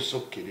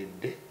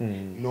okusukkiridde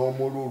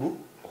n'omululu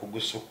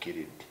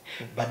ogusukkiridde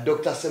ba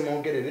Dr.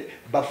 Semogere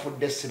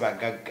bafudde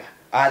sibagagga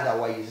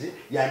otherwise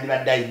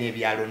yandibadde alina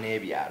ebyalo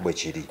n'ebyalo bwe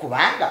kiri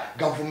kubanga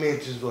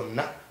gavumenti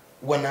zonna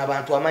wana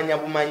abantu amanya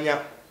bumanya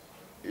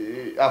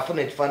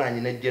afuna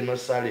ekifaananyi ne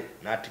Genosale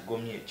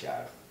n'atigomya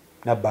ekyalo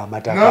nabba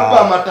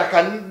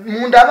amataka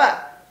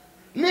mundaba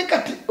ne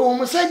kati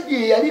omusajja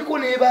eyaliko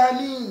ne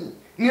baami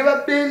ne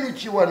babbeeni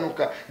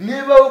kiwanuka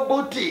ne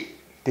baobote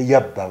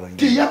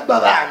teyabba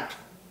bantu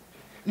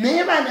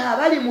naye bano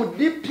abali mu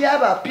DP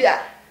abapya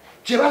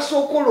kye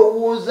basooka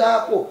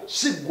olowoozaako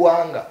si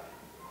ggwanga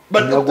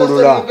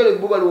badoktasemogere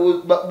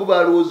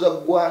bubalowooza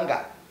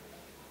ggwanga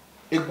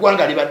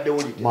eggwanga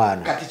libaddewo litya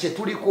kati kye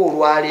tuliko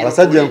olwaleero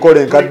abasajja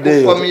enkola enkadde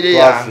eyo famire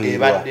yange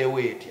ebaddewo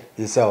etya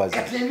isaawa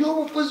kati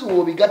ebyobufuzi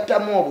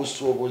wobigattamu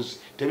obusuubuzi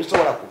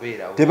tebisobola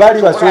kubeerawo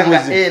tebaali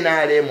basuubuzi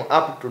NRM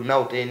up to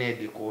now teyina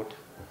edikoota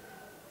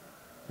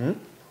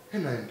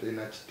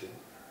teyina kite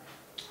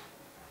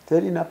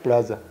terina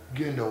plaza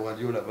genda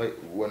wali olaba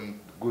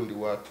gundi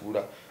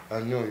watuula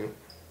ani oyo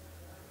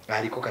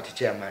aliko kati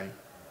chairman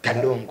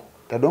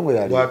Tadongo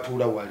yali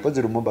watuula wali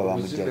kozi lumumba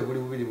bamujja buli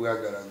bubiri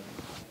bwagala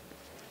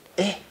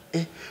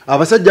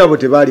abasajja abo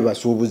tebaali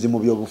basuubuzi mu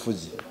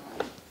byobufuzi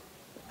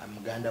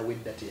amuganda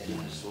wedda teyali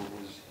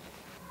musuubuzi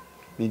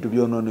bintu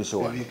byononese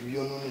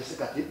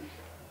kati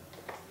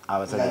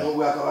abasajja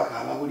n'obwakabaka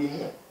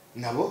ababulimu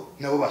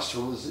nabo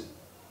basuubuzi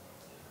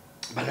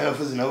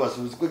bannabyabufuzi nabo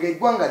basuubuzi kwega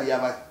eggwanga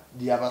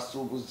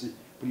lyabasuubuzi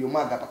buli omu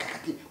agamba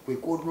kakati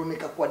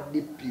kwekwoloneka kwa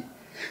DP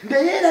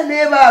naye era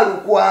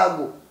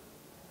neebaalukwago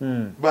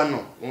bano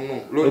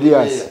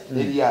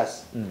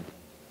Elias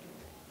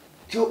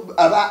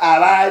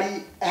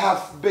abaali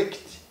half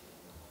baked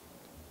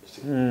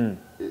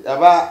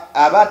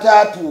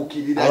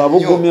abatatuukirira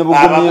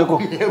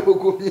ababugumyeko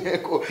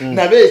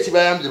nabe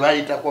ekibayambye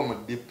bayitako mu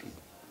DP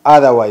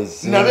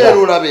otherwise nabe era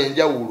olaba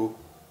enjawulo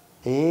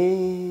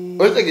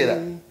otegera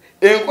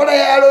enkola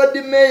ya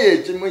Lord Mayor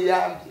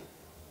ekimuyambye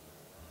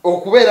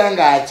okubeera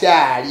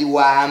ng'akyali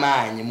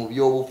w'amaanyi mu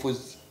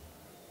by'obufuzi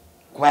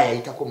kuba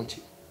yayitako mu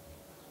ki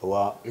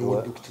ewa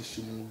Dr.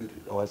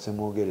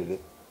 Semwogerere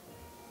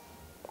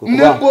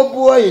ne Bobi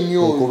Wine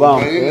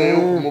naye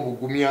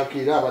okumubugumyako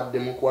era abadde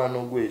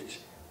mukwano gweki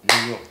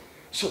nnyo.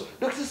 So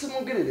Dr.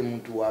 Semwogerere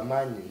muntu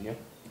w'amaanyi nnyo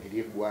eri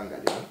eggwanga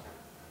lino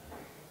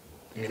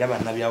era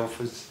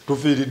bannabyabufuzi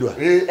tufiiriddwa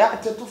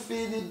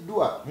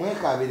tetufiiriddwa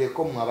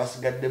mwekaabireko mwe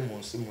abasigadde mu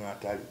nsi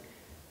mwatali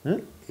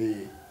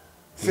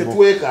ffe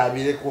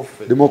twekaabireko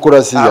ffe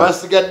demokrasiya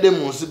abasigadde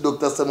mu nsi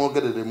Dr.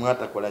 Semwogerere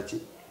mwatakola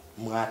ki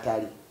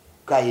mwatali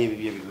kaye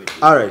ebyo ebiwedde.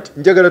 Alright,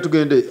 njagala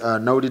tugende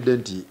nawulidde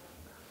nti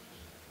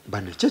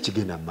bano ki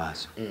ekigenda mu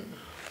maaso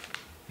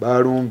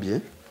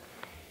balumbye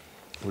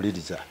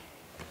uliriza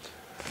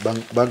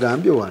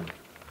bagambye wano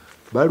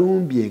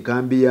balumbye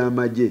enkambi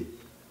y'amagye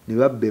ne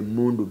babba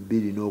emmundu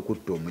 2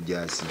 n'okutta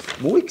omujaasi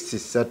mu wiikisi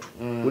 3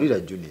 ulira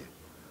junior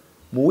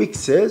mu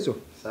wiikisi ezo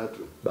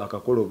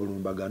bakakola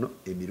obulumbagano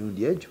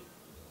emirundi egyo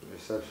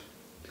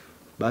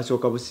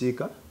basooka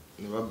busiika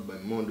ne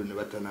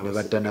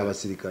batta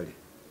n'abasirikale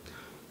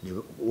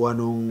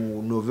wano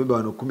Novemba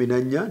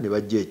 14 ne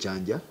bajja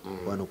ekyanja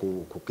wano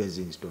ku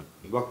Kensington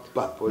ne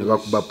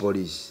bakuba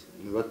poliisi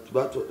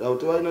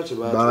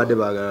babadde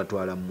baagala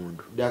twala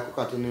mmundu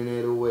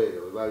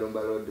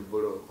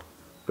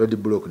Red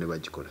Block ne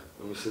bagikola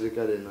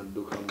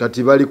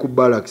kati bali ku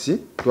barracks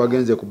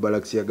twagenze ku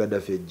barracks ya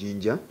Gaddafi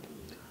ejjinja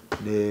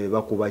ne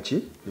bakuba ki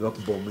ne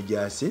bakuba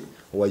omujaasi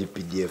owa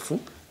UPDF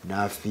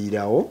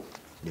n'afiirawo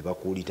ne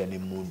bakuulita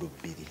n'emmundu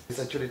 2.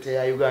 Security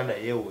ya Uganda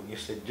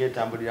yeewuunyise gye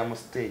etambulira mu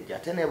stage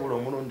ate nebula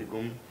omulundi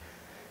gumu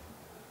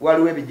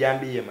waliwo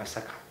ebijambiye e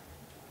Masaka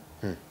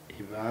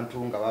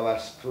abantu nga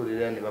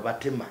babasitulira ne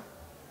babatema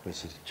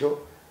kyo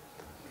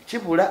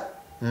kibula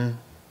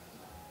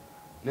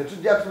ne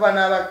tujja tuba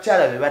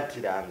n'abakyala be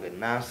battiranga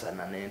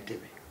enansana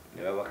n'entebe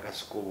ne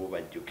babakasuka obo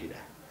bajjukira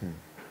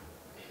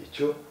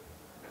ekyo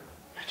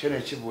nakyo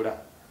ne kibula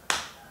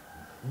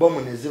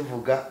bomu ne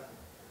zivuga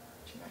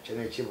nakyo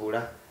ne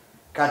kibula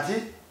kati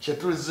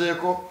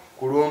kyetuzeeko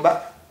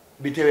kulumba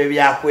bitebe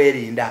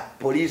byakwerinda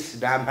poliisi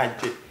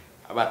n'amagye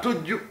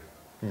abatujju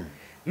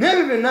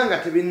n'ebyo byonna nga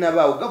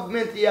tebinnabaawo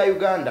gavumenti ya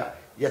Uganda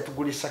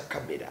yatugulisa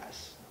cameras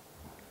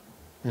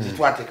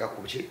zitwateeka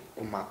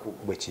ku makubo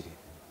bwe kiri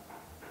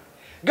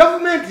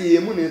gavumenti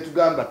yemu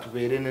netugamba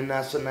tubeere ne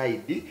national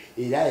ID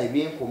era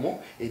ebyenkumu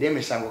era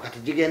emisango kati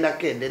gigenda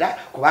kendera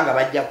kubanga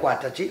bajja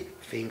kwata ki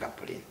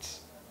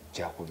fingerprints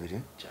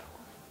kyakubiri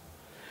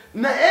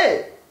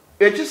naye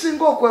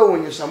ekisinga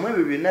okwewuunyisa mu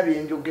ebyo byonna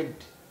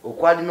byenjogedde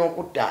okwali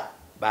n'okutta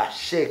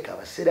basheeka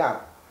basiraamu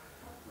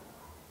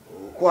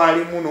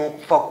okwalimu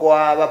n'okufa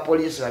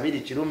kw'abapoliisi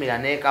 2 Kirumira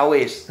ne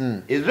Kaweesi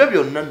ebyo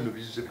byonna nno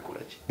bizze bikola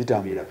ki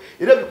bitambula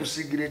era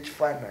bikusigira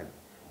ekifaananyi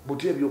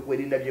buti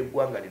ebyokwerinda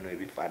by'eggwanga lino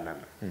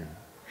ebifaanana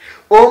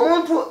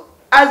omuntu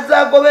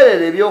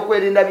azaagoberera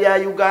ebyokwerinda bya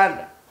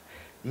Uganda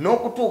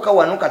n'okutuuka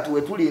wano kati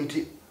wetuli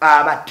nti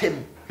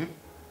abatemu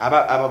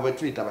aba bwe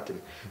tuyita abatemu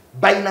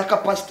balina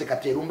capacity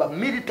kati erumba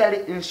military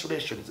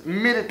installations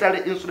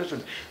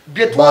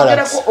bye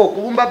twogerako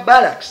okulumba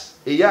barracks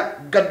eya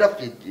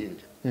Gaddafi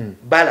ejjinja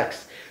barracks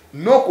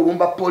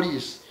n'okulumba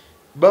police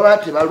baba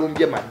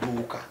tebalumbye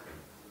maduuka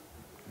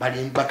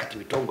balimba kati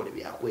bitongole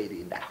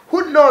byakwerinda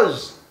who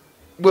knows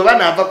bwe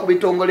banaava ku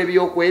bitongole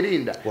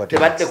by'okwerinda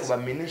tebadde ku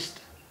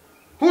baminisita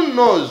who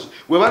knows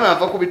bwe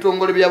banaava ku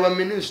bitongole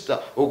by'abaminisita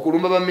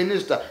okulumba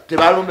baminisita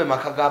tebalumbe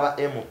maka g'aba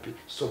MP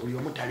so buli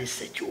omu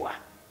talise kiwa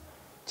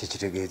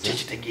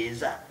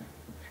kyekitegeeza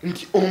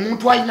nti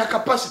omuntu alina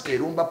capacity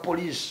erumba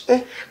poliisi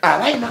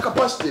aba alina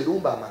capacity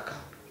erumba amaka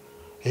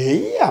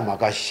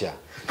amakasha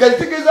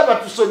kalitegeeza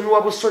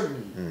batusonyiwa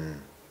busonyi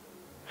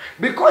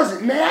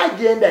because naye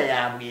agenda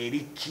yaabwe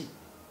eriki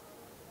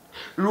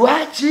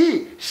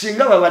lwaki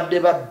singa babadde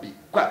babbi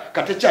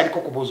kate kyaliko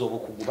kubuuza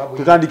obukugu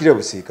tutandikire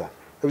busiika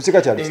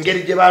kyali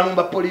engeri gye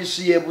balumba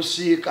poliisi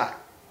y'ebusiika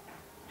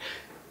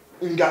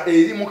nga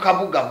eri mu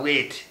kabuga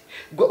bweti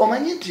gwe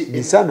omanyi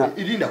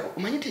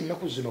nti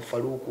ennaku zino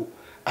Faluuku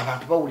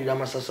abantu bawulira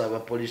amasasi aba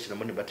poliisi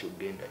nabo ne bati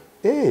ogendayo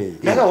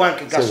naga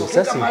wanke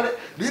gasooke kamale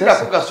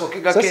linda gasooke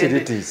gakende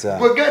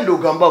gwe genda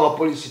ogamba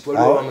abapoliisi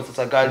twaliwo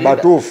amasasi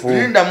agalinda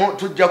lindamu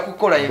tujja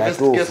kukola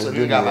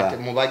investigation nga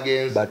abatemu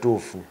bagenzi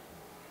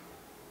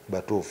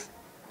batuufu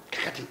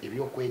kati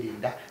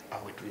ebyokwerinda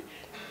awetuli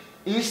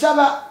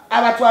nsaba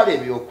abatwala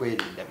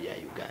ebyokwerinda bya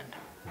Uganda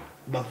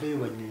baveeyo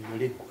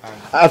banyonyole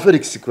eggwanga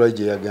Felix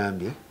Kulaije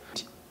yagambye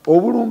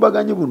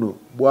obulumbaganyi buno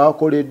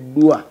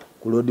bwakoleddwa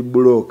ku Road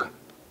Block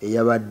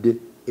eyabadde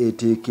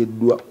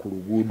eteekeddwa ku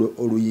luguudo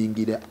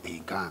oluyingira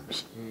enkambi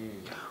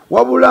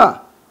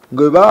wabula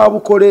nga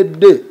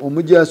baabukoledde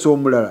omujaasi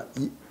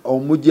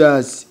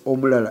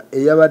omulala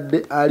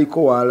eyabadde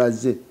aliko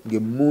waalaze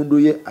ng'emmundu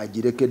ye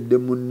agirekedde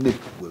munne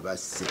bwe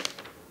basse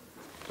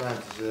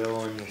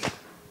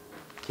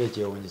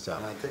kyewuunyisa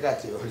ate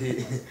kati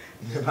oli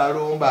ne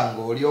balumba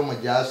ng'oli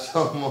omujaasi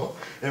omwo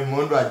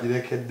emmundu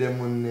agirekedde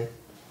munne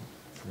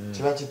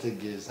kiba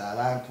kitegeeza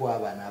abantu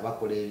abana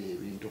abakola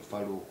ebintu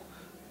Faruku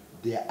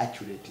they are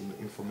accurate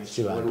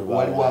information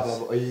waliwo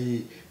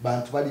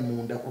bantu bali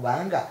munda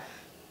kubanga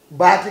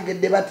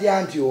bategedde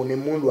batya nti ono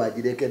emundu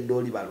agirekedde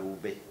oli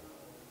balube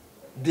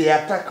they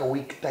attack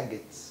weak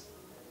targets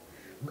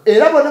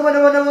era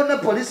bona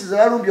poliisi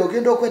zebalumbye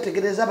ogenda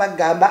okwetegereza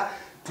bagamba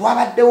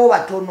twabaddewo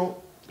batono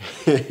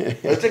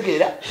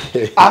otegeera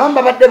abamu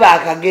babadde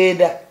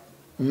bakagenda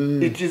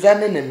it is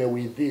an enemy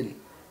within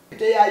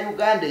ya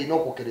Uganda ino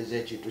okukereza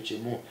ekintu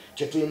kimu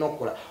kyetulina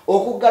okukola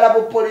okuggala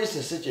bu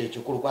poliisi si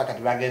kyekikulu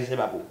kwakati bagenze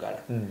babugala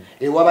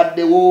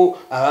ewabaddewo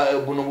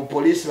buno bu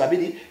poliisi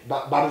babiri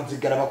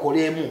bazigala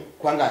bakolemu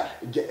kwanga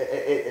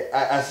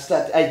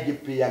assistant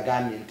IGP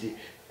yagambye nti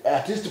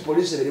at least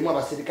poliisi erimu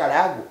abasirikale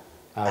ago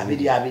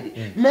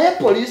abiri naye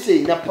poliisi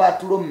erina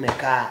patulo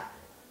mmeka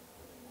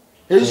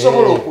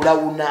ezisobola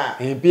okulawuna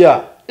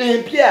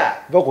empya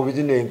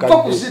bakubizina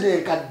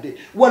enkadde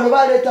wano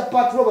baleeta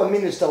patro ba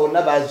minister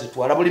bonna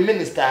bazitwala buli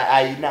minister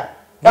ayina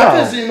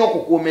ate zirina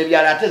okukuuma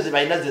ebyala ate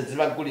zibalina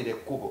zezibagulira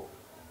ekkubo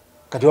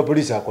kati wa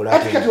poliisi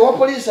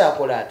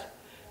akola ate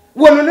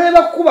wano ne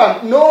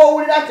bakuba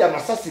n'owulira ati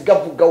amasasi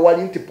gavuga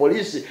wali nti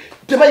poliisi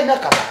tebalina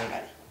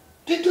kabangale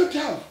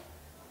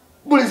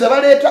buli ze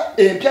baleeta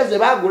empya ze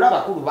bagula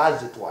abakulu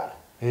bazitwala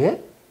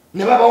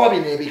ne babawa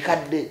bino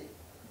ebikadde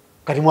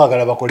kati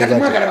mwagala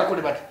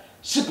bakole bati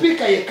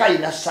Speaker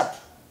yekaina 3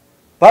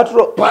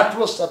 patro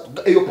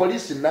 3 eyo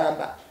police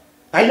namba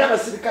aina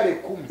abasirikale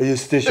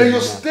 10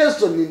 eyo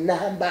station ni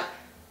namba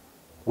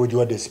would you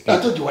want the speaker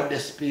atoji what the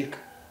speaker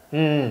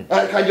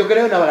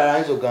kanjogeleyo na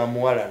balalanzo ga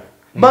muwala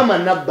mama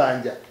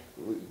nabanja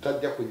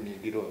tajja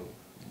kunyigiro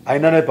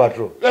aina na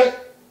patro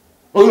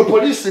oyo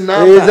police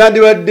namba ezandi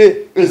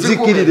wadde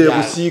zikirire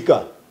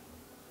busiika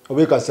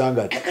obeka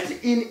sanga kati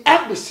in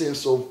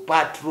absence of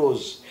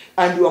patrols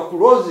and you are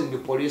closing the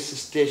police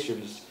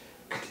stations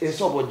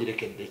ensobo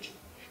jirekedde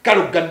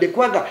kalugadde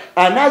kwanga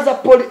another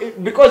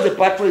because the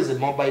patrol is a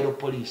mobile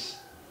police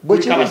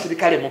bwekaba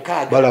sirikale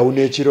mukaga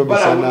balawuna ekiro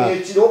misana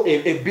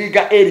a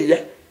bigger area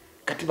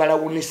kati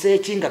balawunise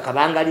ekinga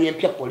kabangali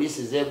empya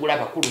police zegula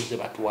bakulu ze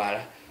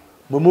batwala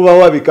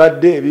mubawa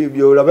bikadde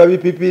byolaba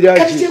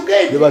bipipira ki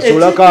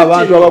bebasolako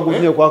abantu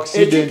abagumye ku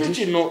accident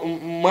kino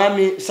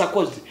mwami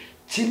Sakozi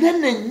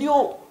kinene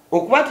nnyo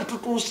okubati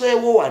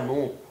tutuuseewo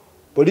wano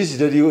police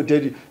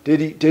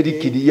teri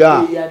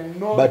kiriya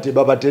but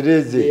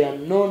babatereze they are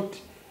not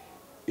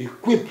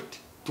equipped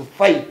to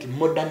fight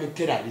modern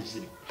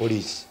terrorism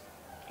police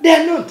they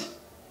are not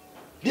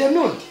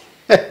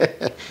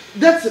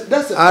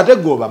that's ate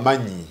goba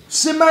manyi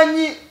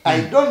simanyi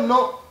I don't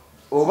know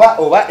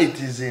over it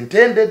is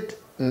intended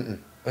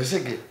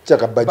osege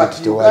chaka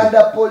budget to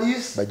Uganda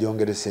police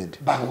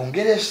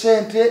bajongere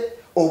sente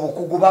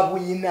obukugu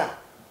babuyina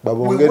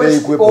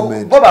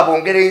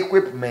babongere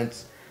equipment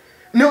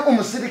no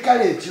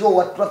umusirikale ekiro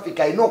wa traffic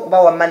ayino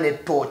okuba wa mane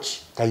torch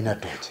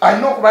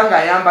ayino okubanga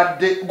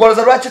ayambadde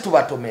goloza lwaki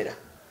tubatomera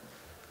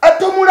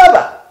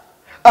atomulaba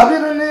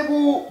abena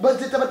nebu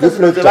bazita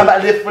batazibamba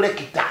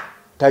reflector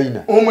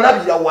taina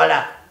omulabira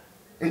wala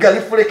nga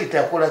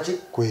reflector yakola ki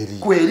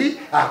kweri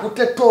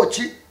akutte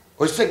torch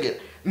osegera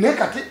ne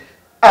kati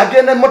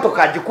agenda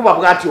motoka agikuba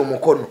bwati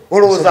omukono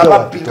olowooza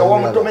ababinga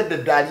wamutomedde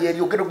eddali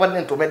eryo ogenda okuba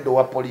nentomedde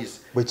wa police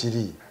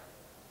bwekiri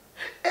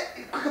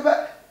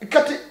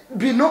kati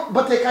bino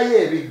batekayo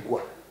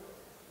ebiggwa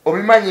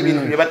obimanyi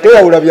bino ne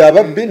batewawula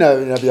byababbi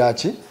na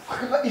byaki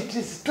it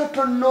is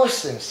total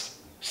nonsense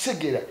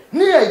segera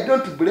I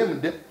don't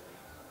blame them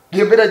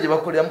yembera gye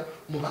bakoleramu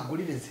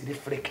mubagulire zi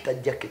reflector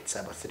jackets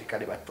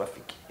abasirikale ba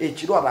traffic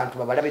ekiro abantu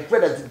babalabe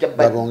tweda zijja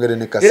babongere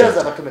ne kasete era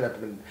zabatomera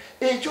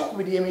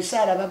ekyokubiri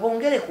emisaala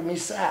babongere ku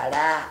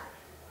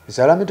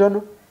misaala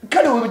mitono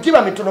kale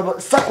webijiba mitono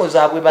sako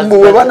zaabwe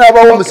bwe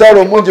banaabawo omusaala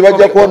omungi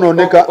bajja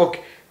kwonooneka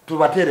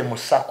tubatere mu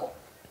sako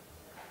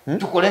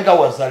tukolenga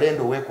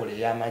wazalendo wekole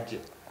y'amagye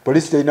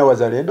police teina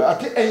wazalendo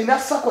ate eina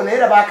sako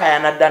naye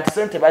bakayana dante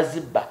sente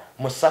bazibba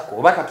mu sako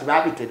oba kati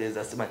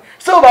babitereza simanyi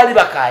so bali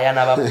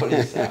bakayana ba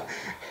police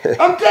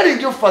I'm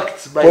telling you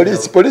facts by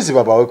police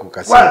babawe ku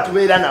kasi kwa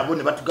tubeera nabo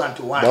ne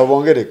batugantu wana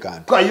babongere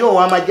kantu kwa yo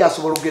wamagye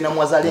asobola kugenda mu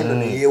wazalendo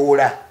ne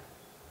yewola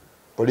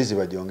police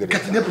bajongere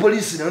kati ne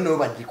police nayo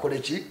bagikole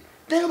ki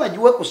nayo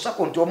bagiwe ku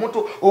sako nti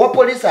omuntu owa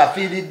police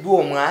afiiriddwa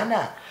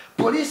omwana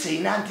police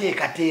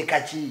inanteekateeka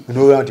ki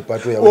nti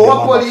patro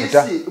owa police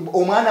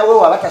omwana we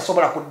waba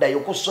tasobola kuddayo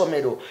ku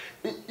ssomero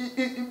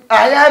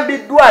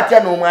ayambiddwa atya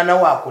n'omwana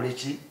we akole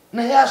ki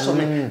naye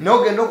asome naye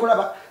ogenda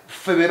okulaba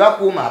ffe be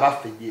bakuuma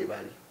abaffe gye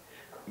bali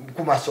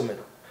ku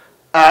masomero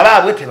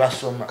abaabwe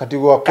tebasoma kati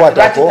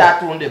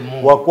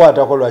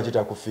wakwatako lwaki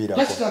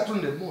takufiirako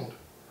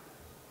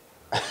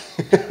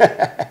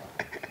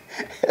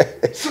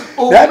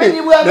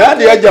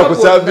nandi yajja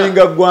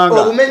kusavinga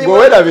ggwanga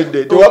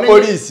ng'owerabidde tewa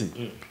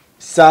poliisi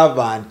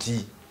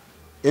servanti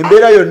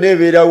embeera yonna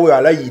ebeerawo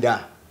alayira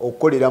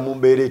okukolera mu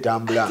mbeera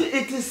etambula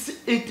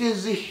it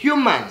is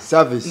human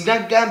service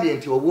nagambye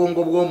nti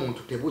obwongo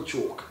bw'omuntu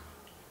tebukyuka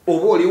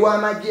oba oli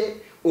w'amagye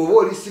oba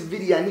oli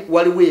civilian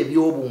waliwo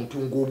ebyobuntu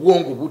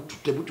ng'obwongo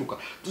tebutuka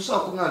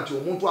tusobola kuŋŋamba nti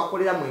omuntu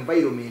akolera mu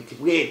environment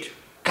bwetu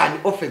can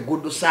offer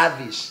good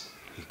service.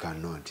 He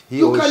cannot.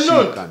 He or she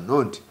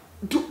cannot.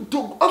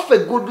 To offer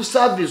good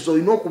service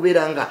olina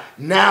okubeera nga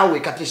naawe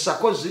kati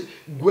sakozi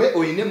gwe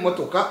olina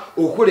emmotoka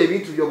okola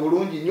ebintu byo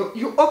bulungi nnyo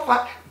you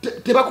offer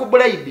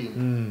tebakubribing.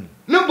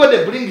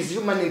 Nobody brings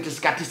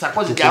humanities kati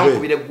sakozi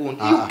gyawukubire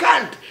gundi. You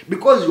can't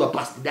because you are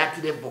past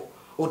that level.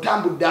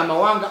 Otambudde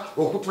amawanga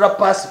okutula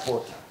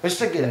passport.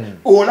 Esegera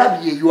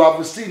olabye you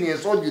have seen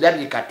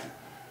ensogirabye kati.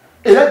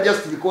 Era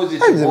just because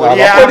it's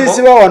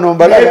police bawano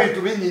mbalaba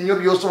ebintu binnyo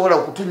byosobola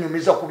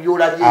okutunyumiza ku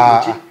byolabye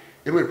ebiki.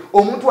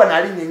 Omuntu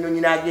analinnya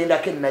ennyonyi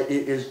n'agendako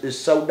e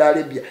Saudi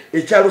Arabia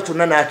ekyalo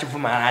kyonna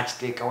n'akivuma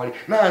n'akiteeka wali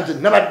nanze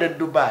nabadde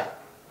Dubai.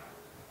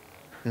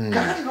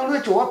 Kakati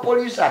nolwekyo owa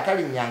poliisi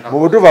atalinnyanga mu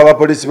butuufu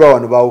abapoliisi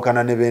bawano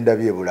baawukana ne benda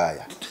by'e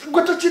Bulaaya.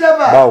 Gwe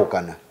tokiraba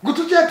baawukana gwe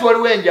tukyatu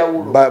waliwo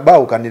enjawulo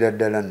baawukanira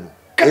ddala nno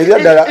ebya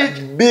ddala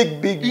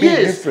big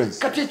difference.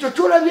 Kati ekyo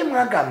kyolabye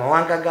mwaga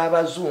amawanga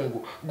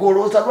g'abazungu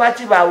golooza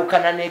lwaki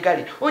baawukana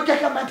n'egali ojja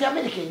kama nti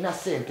Amerika erina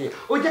ssente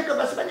ojja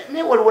kabasibanya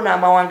naye waliwo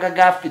n'amawanga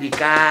ga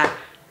Afirika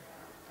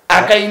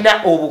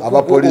agalina obukugu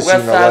obwa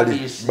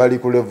saavisi bali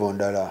ku level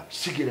ndala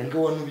sigera nga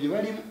wano bye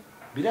balimu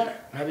birala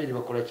nabeere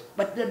bakola ki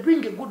but they're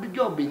doing a good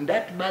job in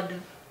that bad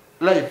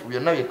life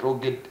byonna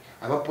byetwogedde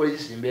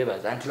abapoliisi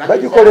mbeebaza nti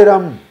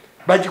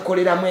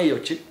bagikoleramu eyo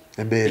ki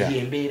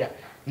embeera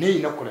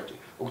neyina kukola ki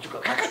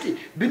kakati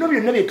bino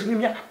byonna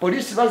byetunyumya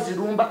poliisi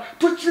bazirumba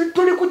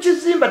tuli ku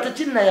kizimba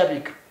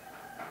tekinnayabika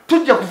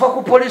tujja kuva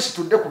ku poliisi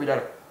tudde ku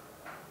birala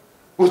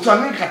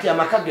usamini kati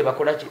amaka ge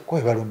bakola ki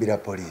kwe balumbira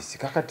poliisi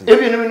kakati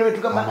ebyo bino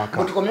betugamba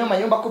mutukomye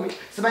mayumba 10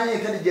 simanya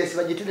intelligence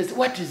bagiterese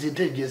what is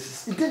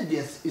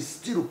intelligence is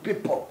still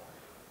people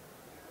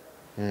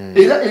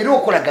era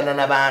okolagana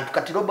n'abantu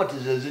kati robot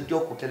zizijja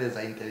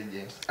okutereza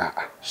intelligence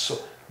so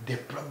the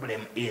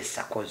problem is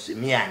because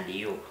me and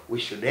you we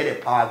should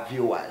help our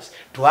viewers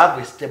to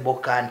have a stable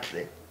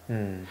country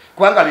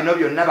kubanga bino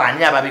byonna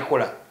baani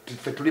ababikola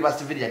ffe tuli ba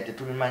civilian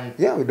tetubimanyi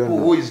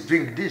who is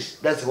doing this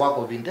that's the work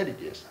of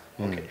intelligence.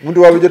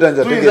 Muntu wabujja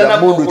tanza tegera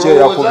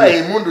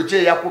mundu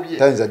kye yakubye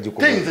tanza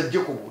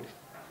jikubuli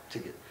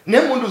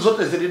ne mundu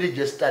zote ziri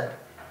registered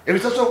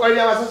ebisaso kwa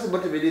bya basasi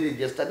bote biri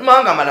registered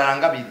manga malala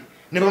ngabiri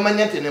ne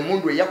bamanya nti ne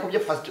mundu yakubye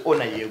first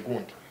owner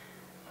yegundi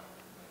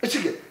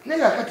ekige ne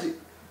yakati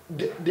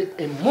the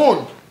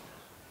emundu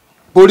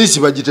polisi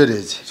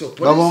bagitereze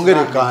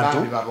babongere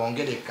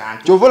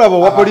kantu chovola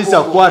bo polisi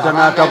akwata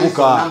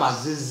n'atabuka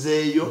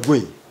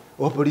gwe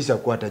wa polisi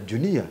akwata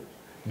junior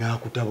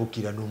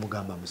n'akutabukira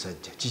n'omugamba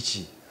musajja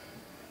kiki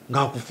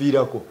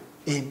ng'akufiirako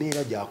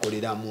embeera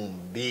gyakoleramu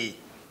mbi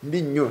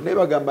nnyo naye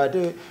bagamba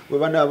ate bwe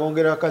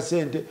banaabongera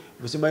akasente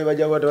simanyi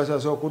bajja kwata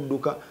basasula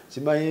kudduka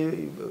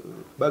simanyi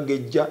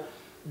bagejja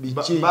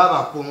biki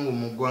babakungu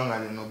mu ggwanga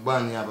lino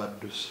bbaani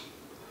abaddusi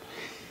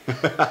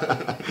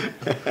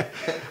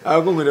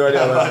abakungu ne bali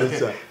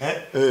abaddusa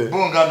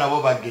bonga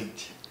nabo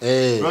bagejje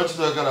lwaki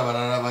toyagala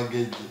balala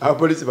bagejje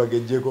abapoliisi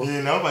bagejjeko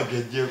nabo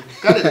bagejjeko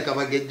kale leka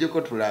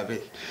bagejjeko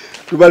tulabe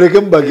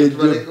tubalekemu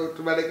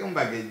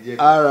bagejje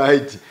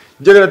alright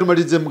njagala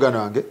tumalirize mugano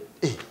wange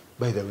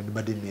by the way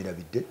mbadde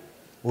neerabidde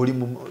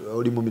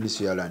oli mu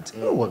ministry ya lands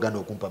wagana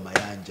okumpa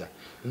mayanja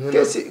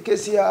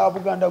kesi ya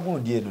Buganda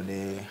gundi eno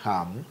ne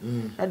hamu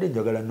nadde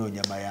njagala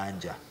noonya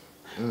mayanja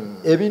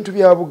ebintu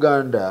bya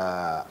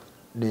Buganda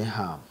ne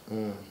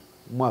hamu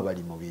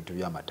mwabali mu bintu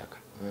by'amataka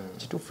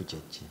kituufu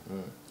kyeki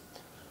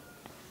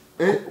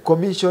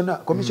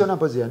Commissioner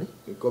mpozi yani?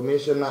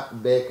 Commissioner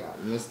Baker,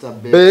 Mr.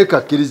 Baker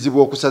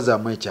akirizibwa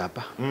okusazaamu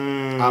ekyapa.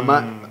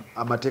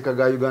 Amateeka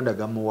ga Uganda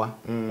gamuwa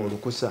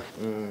olukusa.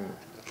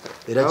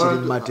 Era kiri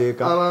mu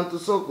mateeka. Abantu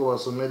soko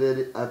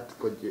wasomere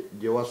article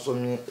gye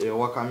wasomye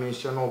ewa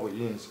Commissioner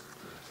obuyinza.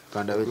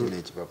 Kanda beti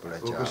n'ekipapula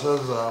kyawe.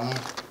 Okusazaamu.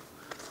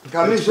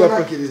 Commissioner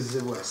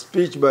akirizibwa.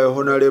 Speech by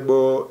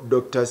Honorable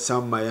Dr.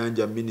 Sam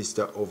Mayanja,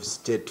 Minister of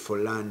State for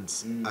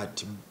Lands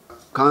at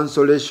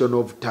cancellation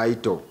of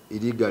title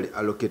illegally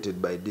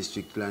allocated by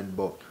District Land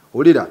Board.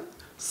 Ulira,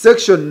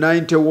 Section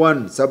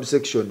 91,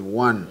 subsection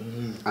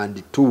 1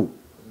 and 2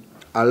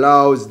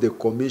 allows the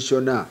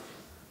Commissioner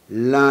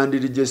land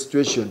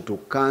registration to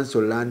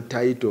cancel land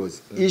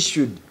titles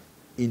issued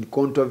in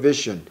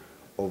contravention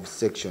of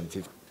Section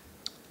 50.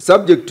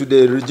 Subject to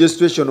the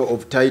Registration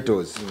of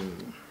Titles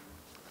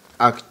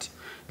Act,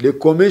 the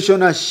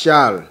Commissioner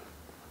shall,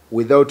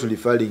 without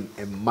referring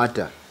a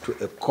matter to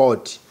a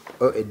court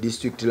or a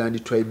district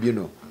land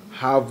tribunal,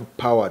 have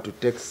power to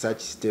take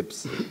such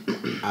steps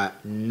are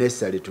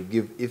necessary to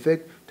give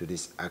effect to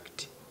this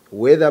act,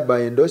 whether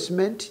by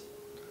endorsement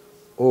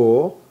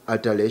or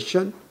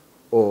alteration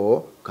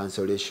or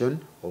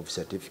cancellation of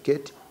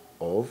certificate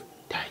of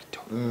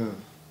title.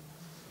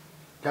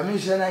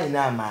 Commissioner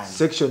inamani.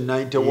 Section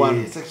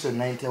 91. Section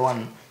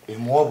 91.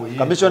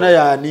 Commissioner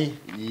yani?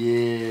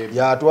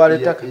 Ya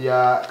atwaleta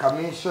ya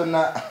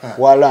Commissioner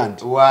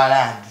Waland.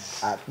 Waland.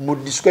 Mu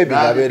describe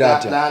abera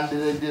ati. Land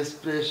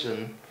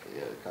registration.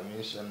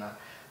 Commissioner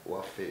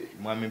waffe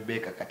mwami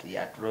Beka kati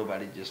yatula ba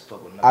register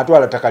bonna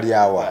atwala taka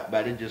lyawa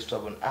ba register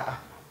bonna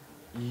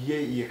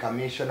ye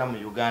commissioner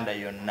mu Uganda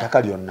yonna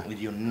taka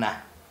lyonna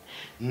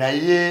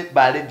naye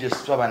ba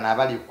register bana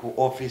abali ku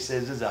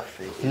offices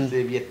zaffe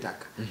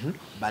ez'ebyettaka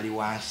bali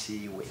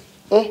wansi we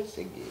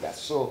segera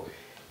so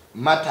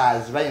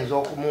matters bayinza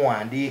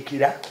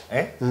okumuwandiikira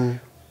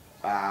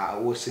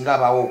osinga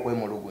abawo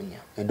okwemulugunya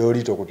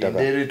endolito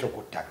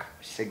ku ttaka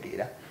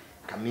segera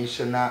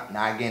commissioner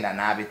n'agenda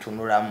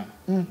n'abitunulamu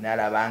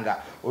n'alabanga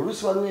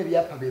oluusi waliwo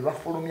ebyapa bye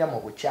bafulumya mu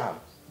bukyamu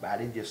ba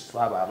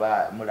register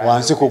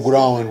wansi ku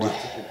ground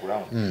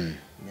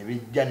ne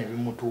bijja ne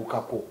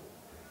bimutuukako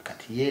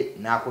kati ye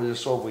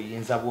n'akozesa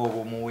obuyinza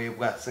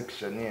bw'obumuweebwa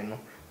section eno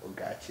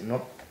oga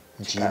kino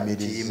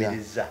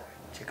kiyimiriza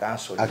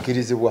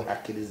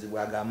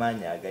akirizibwa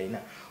ag'amaanyi agayina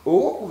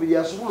owokubiri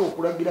asobola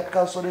okulagira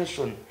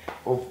cancellation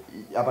of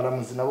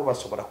abalamuzi nabo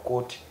basobola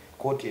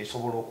kooti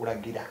esobola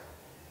okulagira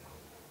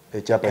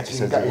ekyapa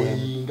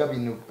kisazibwemu nga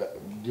bino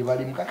gye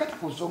balimu kakati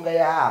ku nsonga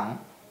ya hamu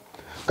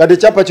kati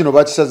ekyapa kino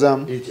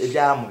bakisazaamu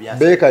ebyamu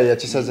Beka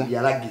yakisaza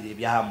yalagira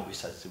ebyamu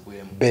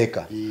bisazibwemu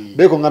Beka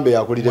ngambe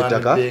yakulira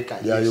ettaka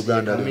lya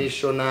Uganda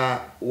commissioner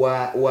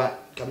wa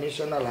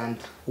commissioner land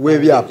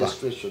w'ebyapa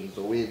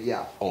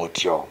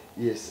otyo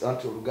yes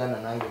anti Uganda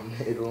nange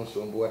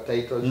eronsombo wa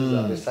titles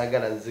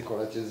zamesagala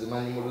zikola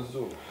kizimanyi mu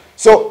Luzulu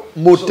so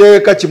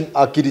muteeka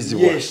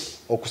akirizibwa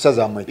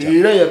okusazaamu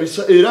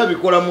ekyapa era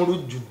bikola mu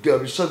lujjudde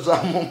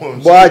abisazaamu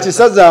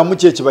bw'akisazaamu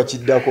kye kiba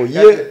kiddako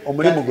ye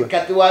omulimu gwe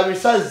kati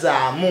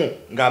wabisazaamu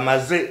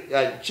ng'amaze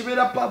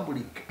kibeera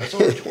public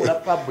asobola okikola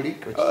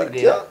public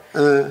okitegeera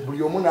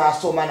buli omu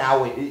n'asoma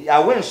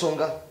awe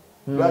ensonga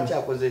lwaki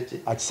akoze eki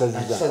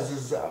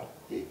akisazizaamu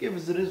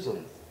gives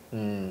reasons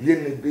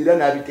era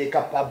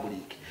n'abiteeka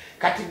public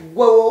kati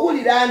gwe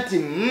owulira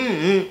nti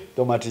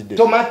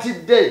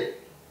tomatidde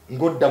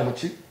ng'odda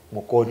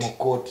mu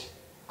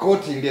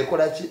kooti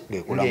ng'ekola ki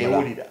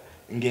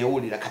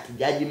ng'ewulira kati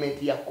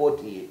judgment ya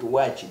kooti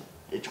yetuwaki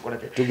ekikola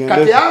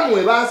kati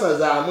amwe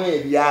basazaamu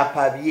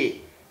ebyapa bye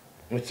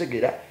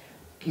mutegera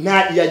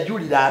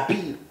yajulira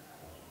apiiro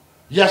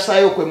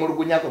yasayo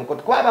kwemulugunya kwe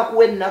kooti kwaba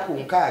kuwa ennaku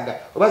 6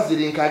 oba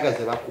ziri 6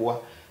 ze bakuwa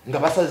nga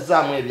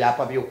basazaamu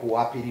ebyapa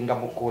by'okuwapiringa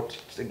mu kooti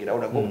kitegera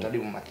olaga obutali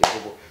mu mateeka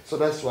so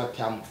that's what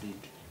I'm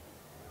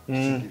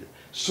did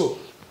so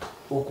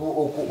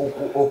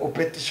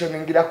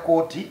okupetitioningira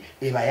kooti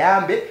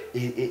ebayambe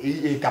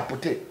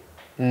etapute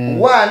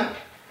one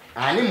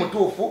ani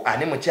mutuufu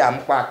ani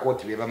mukyamu kwa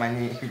kooti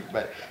bebamanyi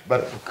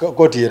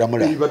kooti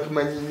eramula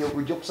batumanyi nnyo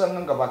ojja kusanga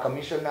nga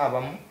bakamisiona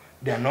abamu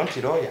they are not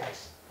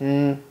lawyers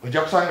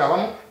ojja kusanga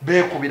abamu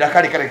beekubira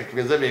kale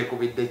tugeze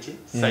beekubidde ki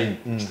sayi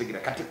kitegeera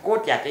kati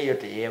kooti ate yo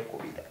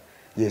teyeekubira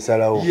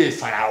yesalawo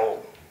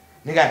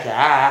niga nti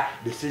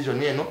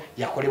decision eno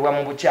yakolebwa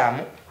mu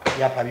bukyamu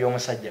byapa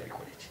by'omusajja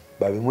bikole ki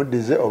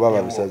babimuddize oba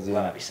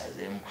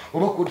babisazeemu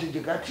oba kooti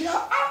gigati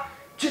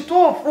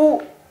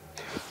kituufu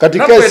kati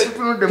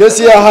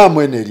kesi ya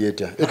hamu eno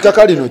eryeta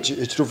ettaka lino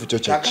ekituufu kyo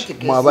kyaki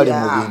mwabali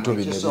mu bintu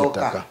bino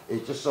ebyettaka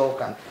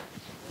ekisooka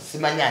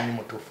simanya ani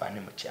mutuufu ani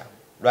mukyamu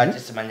lwaki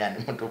simanya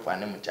ani mutuufu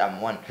ani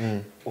mukyamu one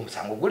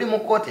omusango guli mu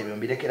kooti ebyo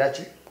mbirekera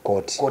ki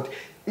kooti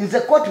nze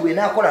kooti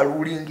wenaakola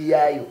rulingi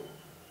yaayo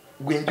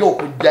gwenja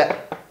okujja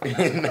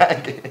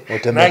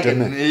nange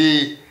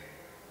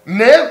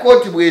naye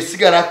kooti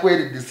bwesigala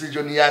kweri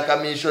decision ya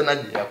commissioner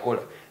gye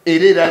yakola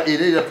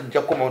era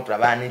tujja kukomawo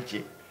tulaba ani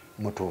ki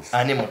mutuufu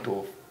ani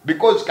mutuufu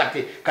because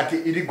kati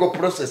illegal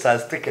process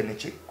has taken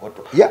ki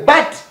koto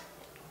but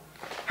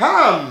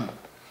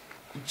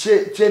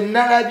kye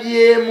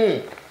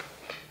nalabyemu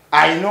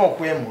alina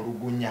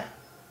okwemulugunya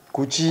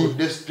kuki ku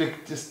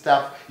district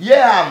staff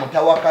ye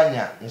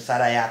amutawakanya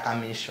nsala ya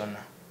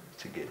commissioner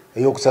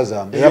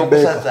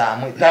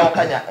ey'okusazaamu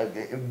tawakanya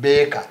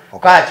Beka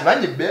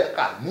kakimanyi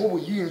Beka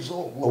n'obuyinza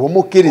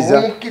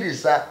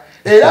obumukkiriza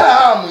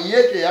era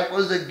ye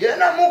teyakoze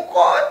genda mu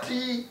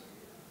kooti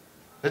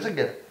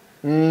otegera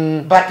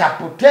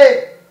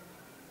batapute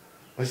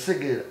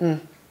otegera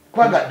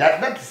kwanga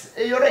that's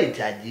you're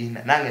right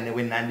agina nange ne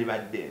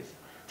wenandibadde nsi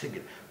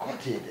tegera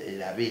kooti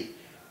erabe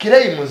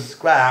Kireimus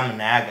kwa hamu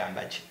naye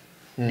agamba ki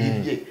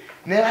lirye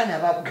nebana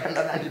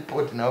babuganda na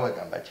report nabo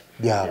bagamba ki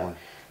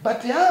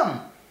but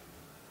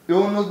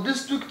ono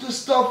district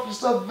staff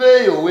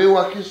surveyor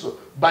wewakiso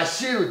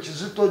Bashiru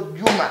Kizito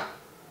Juma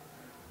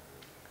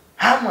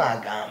hamu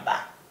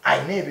agamba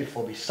ayina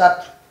ebifo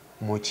bisatu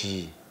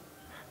muki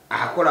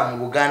akola mu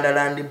Buganda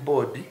Land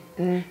Board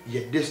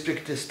ye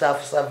district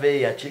staff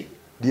surveyor ki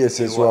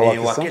DSS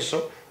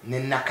wewakiso ne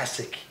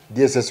Nakaseke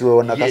DSS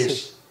we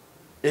Nakaseke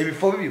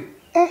ebifo bibyo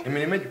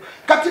emirimu egyo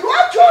kati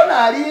lwaki ono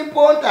ali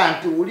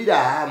important ulira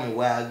hamu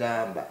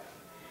wagamba.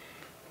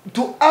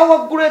 To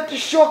our great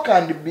shock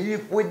and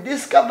belief, we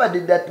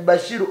discovered that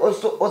Bashir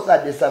also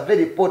authored a survey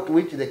report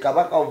which the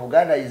Kabaka of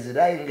Uganda is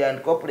lying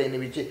and complaining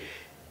which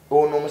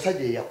ono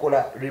omusajja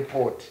yakola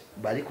report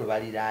bali kwe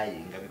bali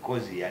lying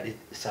because he had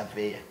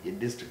surveyor the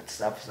district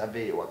staff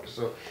surveyor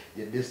wakiso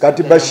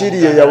kati Bashir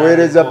ye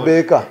yaweereza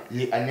Beka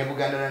ne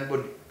Buganda Land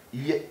Board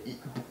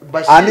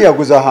ani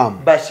yaguza hamu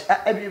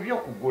ebyo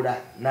byokugula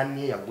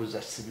nani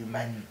yaguza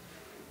sibimanyi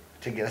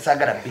tegera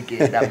sagala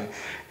bigendamu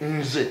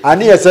nze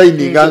ani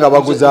yasayininga nga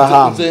baguza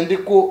hamu nze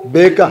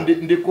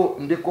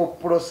ndiko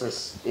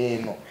process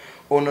eno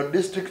ono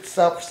district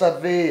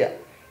surveyor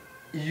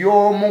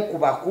y'omu ku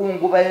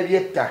bakungu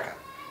b'ebyettaka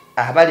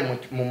abali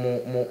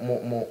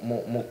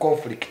mu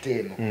conflict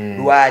eno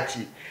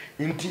lwaki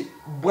nti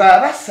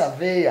bw'aba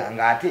surveyor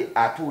ng'ate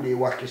atuula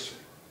ewakiso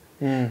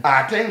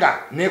ate nga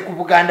ne ku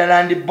Buganda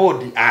Land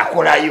Board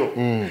akolayo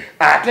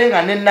ate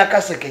nga ne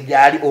Nakaseke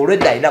gyali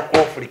already alina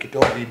conflict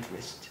of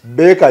interest.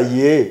 Beka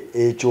ye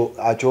ekyo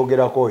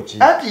akyogerako ki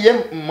ati ye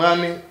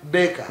mwami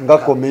Beka nga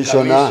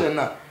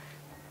commissioner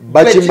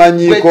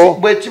bakimanyiko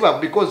bwekiba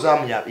because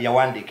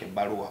yawandika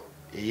ebbaluwa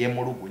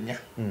eyemulugunya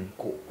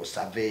ku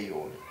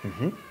surveyor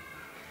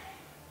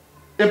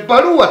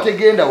ebbaluwa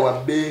tegenda wa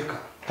Beka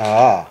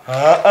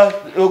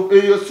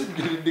eyo si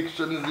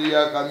jurisdiction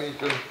ya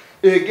commission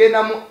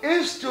egenda mu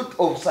Institute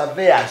of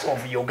Surveyors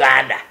of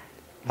Uganda.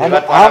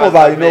 Abo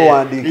balina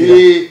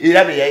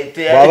owandikira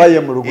bwaba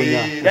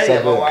yemulugunya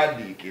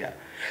kusabawandikira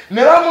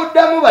ne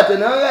bamuddamu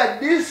batenaga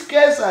this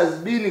case has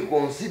been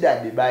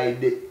considered by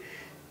the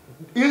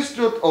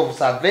Institute of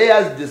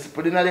Surveyors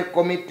Disciplinary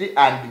Committee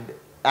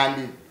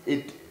and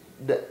it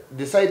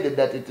decided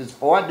that it is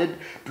forwarded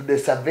to the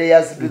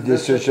Surveyors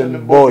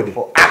Registration Board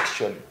for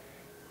action.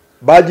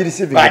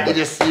 Bagireceive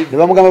ne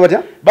bamugamba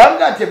batya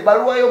banga ati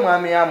ebbaluwa yo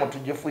mwami yamu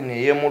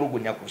tugifune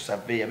yemulugunya ku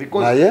surveyor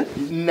because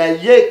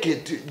naye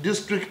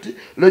district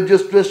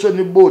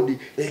registration board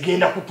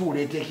egenda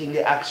kutuula taking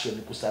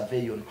action ku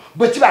surveyor no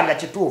bwe kibanga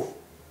kituufu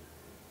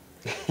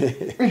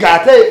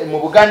ng'ate mu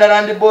Buganda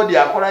Land Board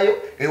akolayo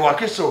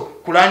ewakiso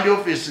ku land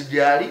office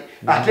gyali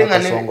ate nga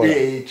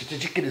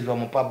kikikirizwa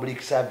mu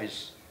public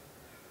service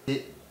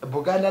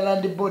Buganda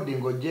Land Board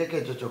ng'ogyeko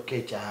ekyo kyokka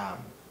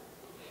ekyahamu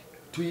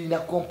tuyina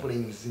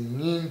complaints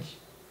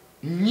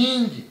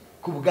nyingi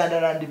ku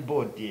Buganda Land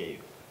Board eyo.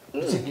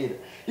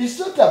 It's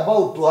not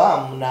about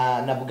Hamu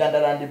na Buganda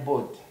Land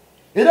Board.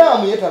 Era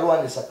Hamu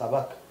yetalwanisa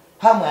kabaka.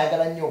 Hamu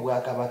ayagala nnyo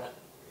Obwakabaka.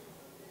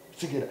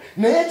 Sigira.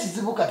 Naye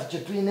ekizibu kati kye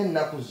tuyina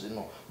ennaku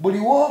zino. Buli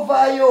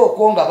wovaayo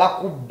ko nga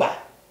bakubba.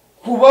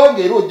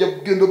 Kubanga era ojja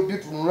kugenda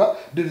bitunula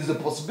there is a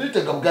possibility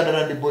nga Buganda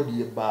Land Board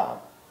yebbaamu.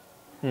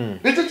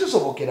 Ekyo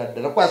kisobokera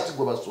ddala kwasi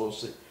gwe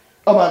basoose.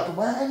 Abantu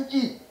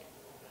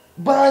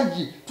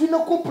bangi tulina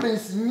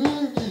complaints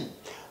nyingi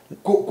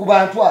ku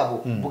bantu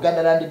abo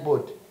Buganda Land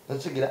Board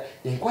nsigira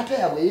enkwata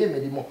yabwe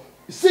ey'emirimu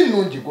si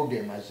nnungi ko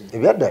gemazi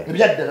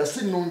ebyaddala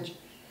si nnungi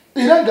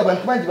era nga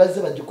abantu bangi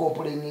bazze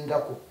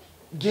bagicomplainingako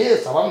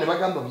yes abamu ne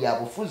bagamba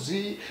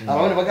byabufuzi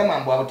abamu ne bagamba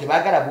mbu abo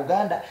tebaagala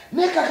Buganda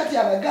naye kakati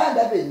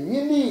Abaganda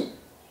bennyini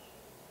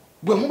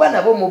bwe muba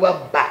nabo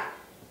mubabba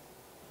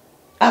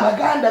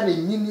Abaganda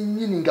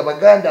bennyini nga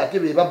Baganda ate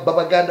be babba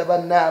Baganda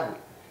bannaabwe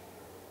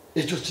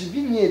ekyo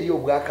kibi nnyo eri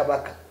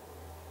Obwakabaka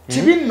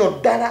kibi nno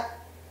ddala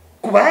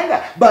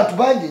kubanga bantu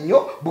bangi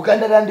nnyo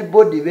Buganda Land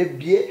Board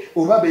bebbye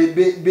oba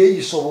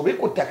beeyisa obubi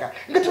ku ttaka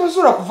nga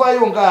tebasobola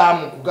kuvaayo nga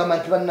Hamu kugamba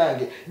nti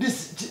bannange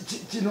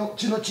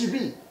kino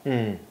kibi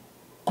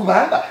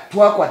kubanga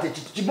twakwata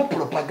ekintu kimu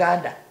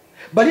propaganda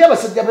bali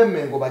abasajja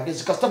b'emmengo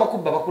bagezi kasita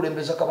bakubba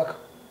bakulembeza kabaka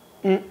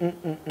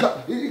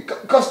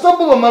kasita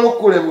bo bamala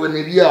okukolebwa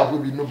nebyabwe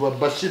bino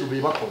Bashiru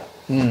be bakola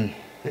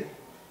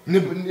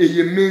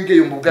yemmenge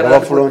yo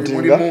Buganda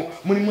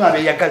mulimu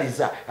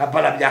abeyagaliza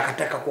abala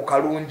byakataka ku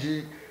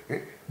kalungi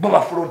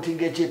baba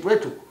fronting ekintu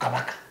etu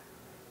kabaka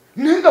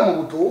nenga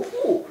mu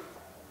butuufu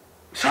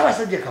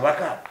Ssaabasajja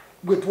Kabaka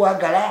gwe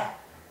twagala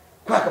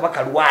kwa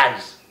Kabaka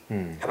lwazi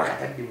kabaka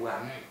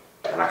tandibwamu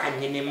kabaka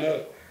nyenemu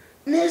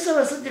naye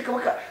Ssaabasajja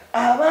Kabaka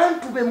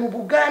abantu be mu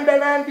Buganda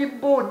Land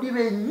Board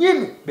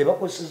bennyini be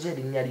bakoseza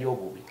erinnya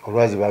ly'obubi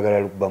olwazi baagala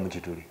lukuba mu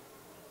kituli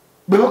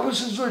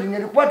bebakusizo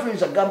linyali kuba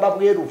tuyinza gamba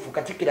bwerufu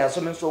katikira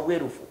asomesa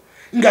obwerufu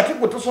ngate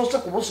gwe tosoose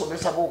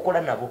kubusomesa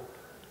bw'okola nabo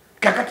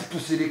kakati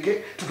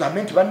tusirike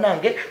tugambe nti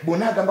bannange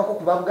bonna agambako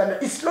kuba Buganda.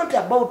 It's not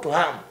about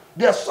harm.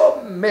 There are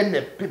so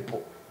many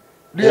people,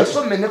 there are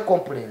so many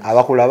complaints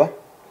abakulaba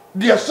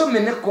there are so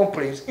many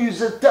complaints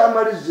nze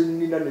tamale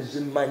zinina ne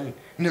zimmanyi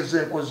ne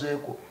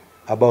zenkozeeko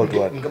about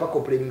what nga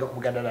bakomplaininga ku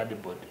Buganda Land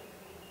Board.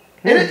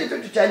 Era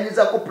kitu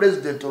kyanyizaako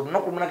president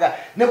olunaku lunaga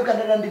ne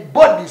Buganda Land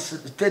Board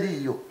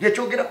teriyo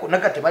yekyogerako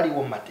naga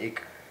tebaliwo mu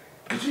mateeka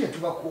kitu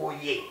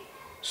yetubakooye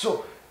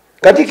so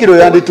Katikiro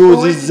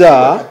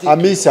yandituuzizza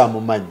Amisi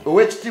amumanyi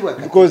owekitiibwa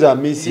because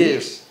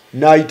Amisi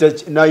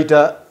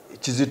naita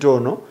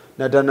Kizitono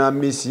natana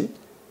Amisi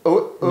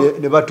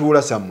ne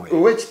batuula somewhere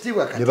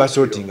owekitiibwa ne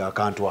basortinga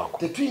akantu ako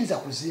tetuyinza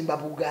kuzimba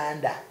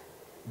Buganda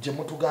gye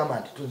mutugamba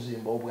nti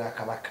tuzimba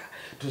Obwakabaka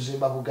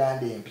tuzimba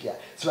Buganda empya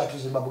siba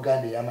tuzimba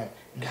Buganda ey'amaanyi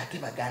ng'ate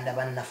Baganda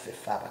bannaffe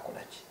ffe abakola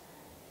ki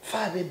ffe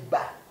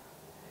abebba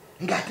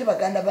ng'ate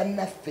Baganda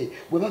bannaffe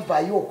bwe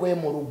bavaayo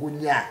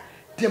okwemulugunya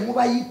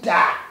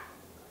temubayita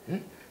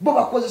bo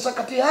bakozesa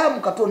kati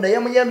Hamu Katonda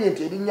yamuyamye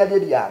nti erinnya lye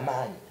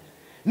ly'amaanyi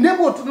ne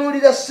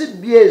bw'otunuulira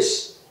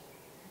CBS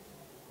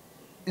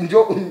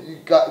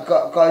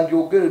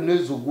kanjogere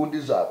n'ezo gundi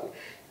zaabwe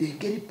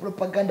engeri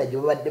propaganda gye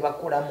babadde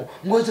bakolamu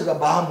ng'oziga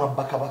bahamu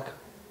abbakabaka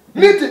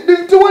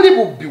tewali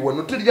bubbi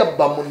wano terya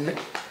bba munne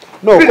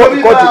no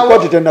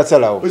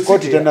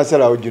koti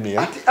tenasalawo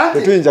junior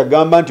tetuyinza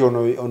kugamba nti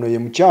ono ye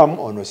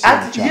mukyamu ono si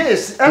mukyamu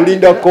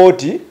tulinda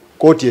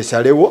kooti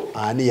esalewo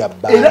ani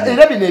yabba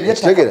era bino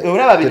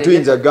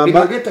tetuyinza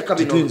kugamba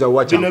tetuyinza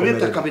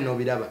wakyabino bino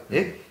biraba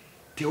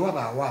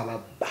tewabaawo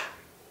ababba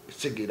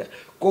segera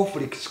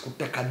conflicts ku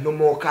ttaka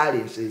normal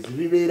occurrences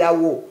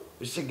bibeerawo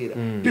segera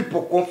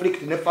people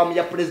conflict ne family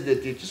ya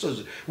president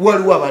ekisozi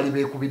waliwo abali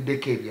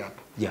beekubiddeko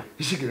ebyapa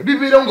segera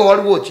bibeerawo nga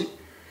waliwo ki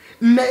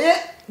naye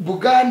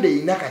Buganda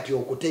ina kati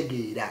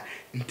okutegeera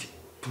nti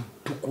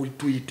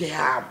tuyite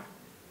hamu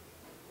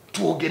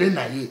twogere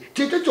naye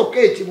kyekyo kyokka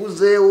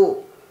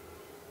ekibuzeewo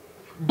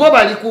bo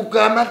bali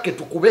kugamba ke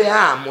tukube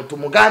hamu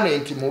tumugambe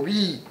nti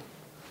mubi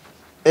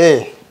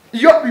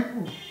yo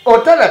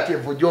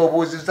alternative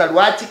gy'obuuziza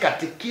lwaki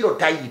Katikkiro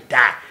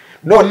tayita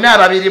bonna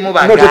ababirimu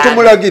baganda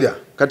tetumulagira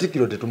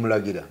Katikkiro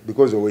tetumulagira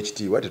because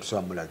ow'ekitiibwa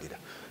tetusobola mulagira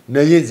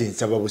naye nze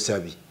nsaba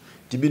busabi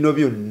ti bino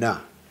byonna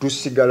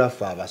tusigala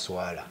ffe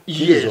abaswala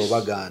kiriza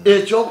obaganda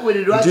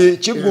nti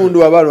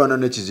Kigundu aba alwana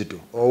ne Kizito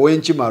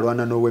ow'Enkima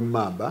alwana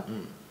n'ow'Emmamba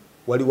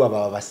waliwo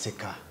ababa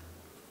baseka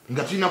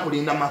nga tulina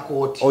kulinda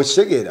makooti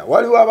okitegeera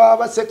waliwo ababa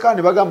baseka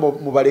ne bagamba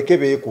mubaleke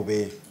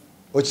beekube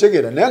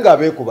okitegeera naye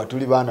ng'abeekuba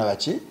tuli baana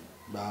baki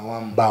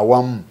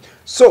bawamu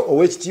so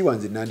ow'ekitiibwa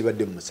nze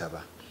nandibadde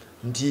musaba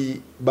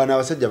nti bano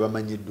abasajja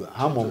bamanyiddwa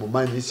hamu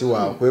omumanyisi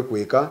wa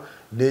kwekweka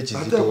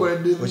n'Ekizito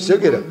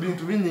okitegeera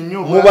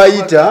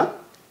mubayita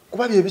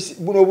kuba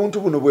buno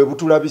obuntu buno bwe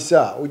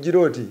butulabisa ogira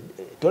oti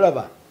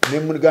tolaba ne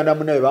muganda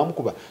munaye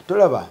bamukuba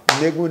tolaba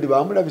ne gundi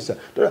bamulabisa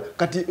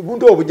kati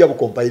buntu obujja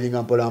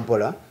bukompayiringa mpola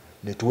mpola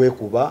ne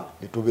tuwekuba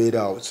ne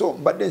tubeerawo so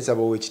mbadde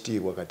nsaba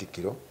ow'ekitiibwa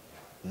Katikkiro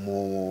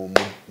mu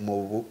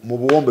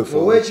buwombefu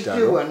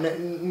ow'ekitiibwa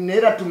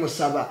neera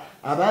tumusaba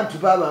abantu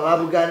baabo aba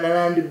Buganda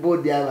Land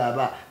Board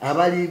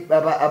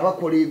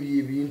abakola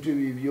ebintu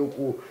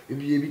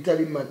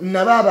ebitali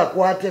nabo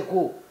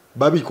abakwateko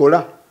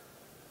babikola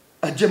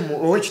aje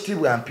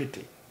ow'ekitiibwa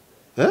ampite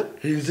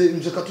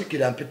nze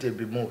Katikkiro ampite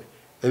bimuwe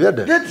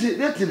ebyaddala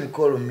let him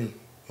call me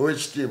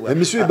ow'ekitiibwa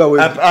emisuiba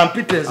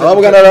ampite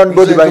Buganda Land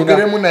Board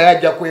balina naye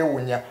ajja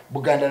kwewunya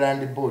Buganda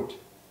Land Board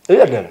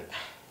ebyaddala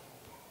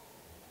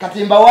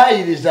kati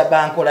mbawayiriza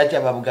bankola ki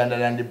aba Buganda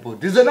Land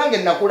Board nze nange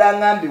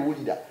nakulanga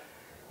mbiwulira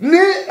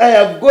I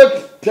have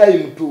got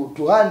time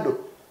to handle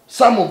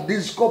some of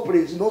these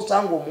corporates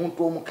nosanga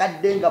omuntu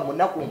omukadde nga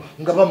munaku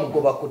nga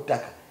bamugoba ku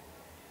ttaka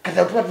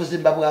kati tuba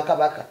tuzimba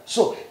Bwakabaka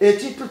so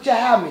ekintu kya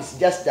hamu is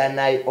just an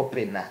eye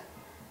opener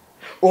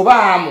oba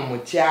hamu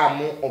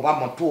mukyamu oba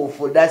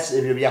mutuufu that's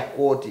ebyo bya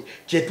kooti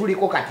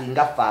kyetuliko kati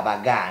nga ffe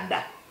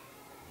Abaganda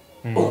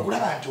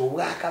okulaba nti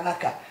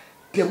Obwakabaka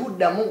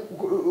tebuddamu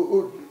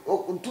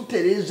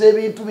tutereeza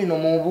ebintu bino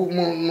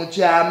mu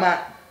kyama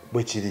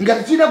nga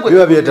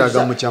biba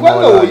byetaaga mu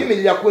kyama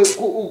oyimirira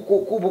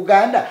ku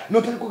Buganda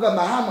notali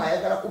kugamba hamu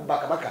ayagala kubba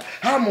Kabaka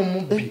hamu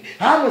mubbi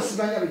hamu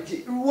simanya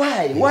biki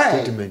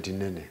statement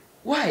nene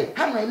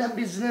hamu alina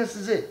business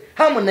ze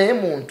hamu naye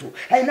muntu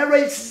alina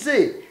rights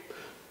ze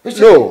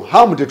no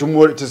hamu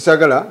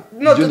tesagala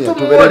junior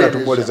tubeera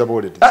tumwoleza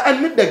bwoleti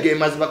amidda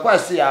gamers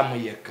bakwasi hamu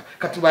yekka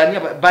katubani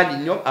bali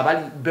nnyo abali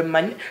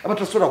bemanyi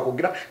abatasobola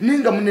kwogera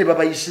ninga munne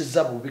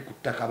babayisiza bubi ku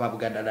ttaka ba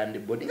Buganda Land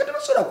Board nga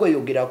tebasobola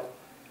kweyogerako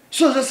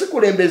so ze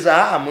sikulembeza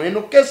hamu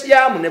eno kesi ya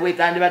hamu ne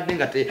bwetandibadde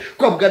nga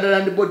kwa Buganda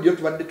Land Board yo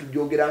tubadde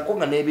tujyogerako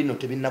nga n'ebino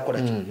tebinnakola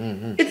ki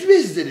it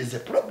means there is a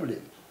problem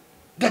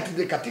that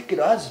the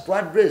Katikkiro has to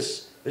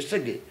address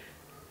esege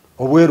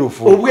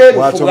obwerufu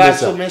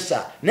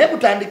bwasomesa naye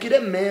butandikire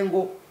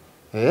Mmengo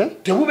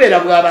tebubeera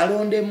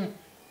bwabalondemu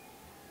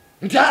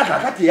nti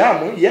kakati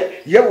hamu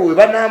yewe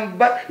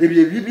banamba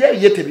ebyo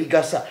bibye ye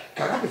tebigasa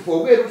kakati fe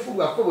obwerufu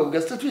bwaffe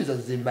bwegasa tuyinza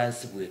zimba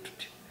nsi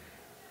bwetuti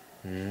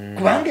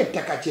kubanga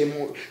ettaka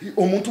kyemu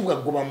omuntu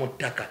bwagoba mu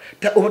ttaka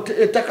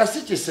ettaka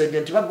si kisenge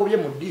nti bagobye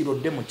mu ddiiro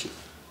dde muki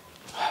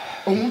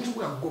omuntu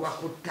bwagoba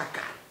ku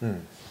ttaka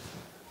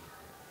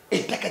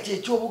ettaka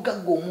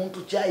kyekyobugagga omuntu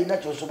kyalina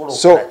kyosobola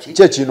okukola ki so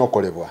kyekirina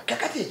okukolebwa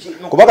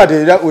kuba kati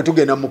era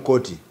wetugenda mu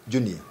kooti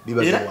junior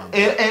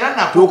bibazawange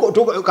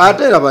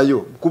kate erabayo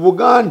ku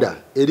Buganda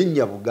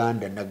erinnya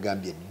Buganda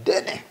nagambye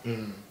ddene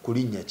ku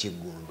linnya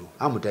Kigundu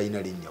hamu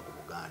talina linnya ku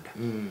Buganda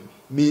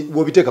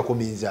bwobiteeka ku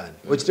minzaani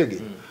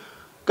okitegeera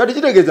kati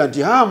kitegeeza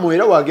nti hamu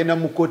era wagenda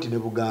mu kooti ne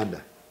Buganda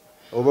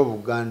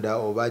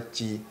oba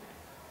ki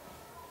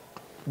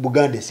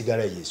Buganda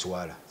esigala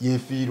yeeswala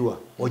yeefiirwa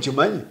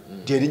okimanyi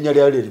nti erinnya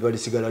lyalyo liba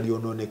lisigala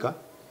lyononeka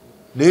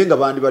naye nga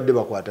bandibadde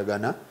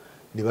bakwatagana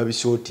ne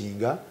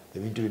babisootinga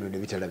ebintu bino ne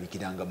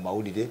bitalabikiranga mu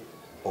mawulire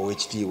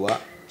ow'ekitiibwa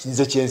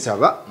nze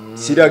kyensaba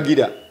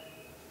siragira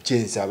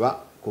kyensaba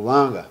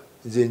kubanga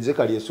nze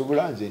kali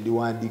esobola nze ndi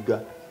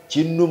wandiga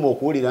kinnuma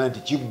okuwulira nti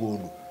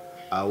Kigundu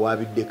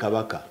awaabidde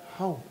Kabaka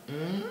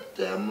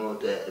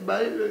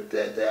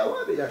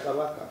teyawabira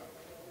Kabaka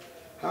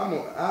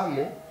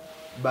hamu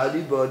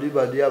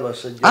bali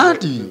abasajja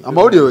anti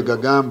amawulire we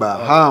gagamba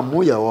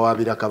Hamu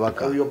yawabira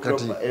kabaka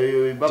kati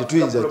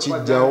tetuyinza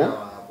kijjawo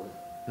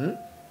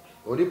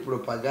oli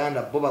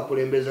propaganda bo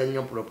bakulembeza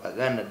nnyo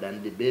propaganda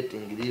than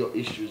debating real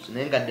issues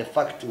nenga the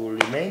fact will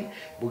remain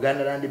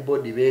Buganda Land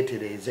Board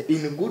beetereze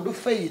in good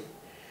faith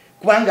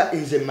kubanga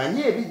nze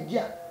manye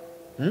ebijja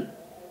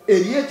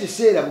eri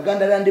ekiseera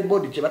Buganda Land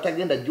Board kye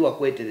batagenda jjuwa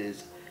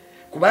kwetereza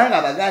kubanga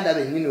abaganda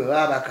bennyini we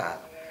baba bakaba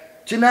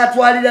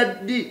kinatwalira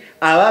ddi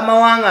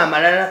abamawanga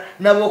amalala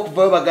nabo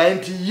okuvayo bagaye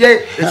nti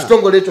ye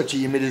ekitongole ekyo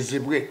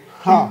kiyimirizibwe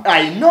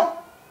I know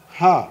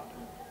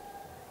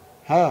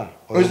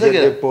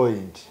the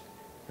point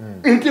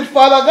nti fe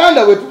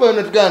abaganda bwe tuvayo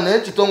ne tugana naye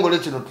ekitongole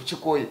kino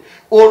tukikoye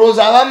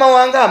olowooza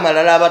abamawanga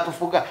amalala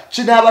abatufuga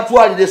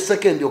kinaabatwalira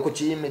esekendi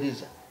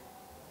okukiyimiriza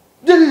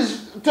there is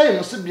time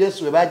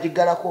CBS we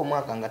bagiggalako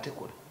omwaka nga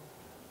tekola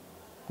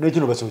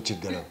nekino basobola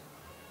kiggalawo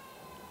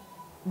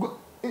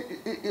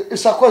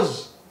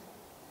Sakozi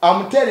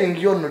I'm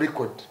telling you on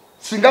record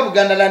singa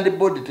Buganda Land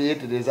Board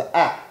teyetereza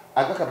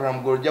agakatala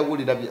mugolo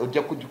jawulira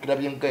ojja kujjukira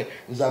byenkae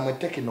nzamwe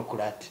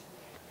technocrat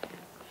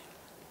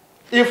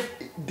if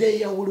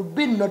there will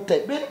be no time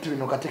bintu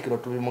bino katekero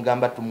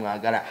tubimugamba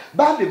tumwagala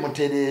bambi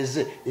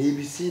mutereze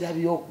ebiseera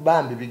byo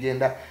bambi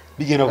bigenda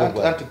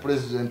kugwa anti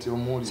president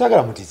omuli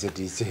sagala mutise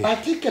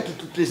atika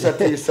tutisa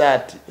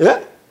ati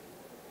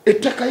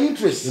etaka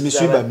interest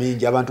imishiba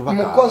mingi abantu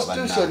baka mu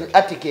constitution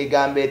article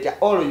egambe eti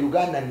all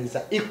Ugandans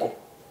are equal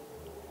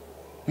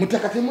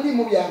mutakate muri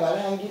mu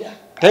byabalangira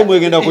time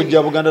egenda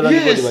kujja Buganda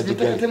Land Board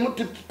bagigala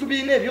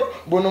tubine ebyo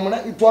bono muna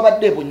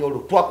twabadde Bunyoro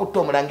twakutta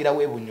omulangira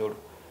we Bunyoro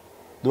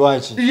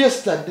Dwachi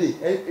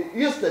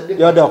yesterday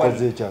yada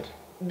kwaze chat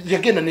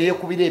yagenda ne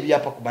yekubira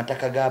ebyapa ku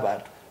mataka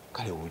g'abantu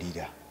kale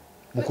ulira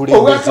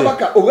mukulembeze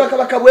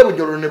obwakabaka bwe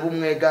Bunyoro ne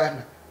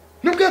bumwegana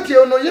nukati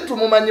ono yetu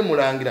mumanyi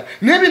mulangira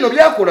nebino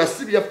byakola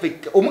si byaffe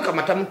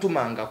omukamata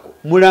mutumangako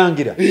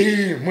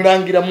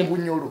mulangira mu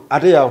Bunyoro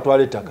ate ya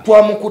twale taka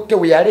twamukutte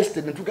we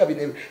arrested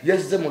ntukabine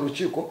yazze mu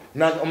lukiiko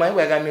na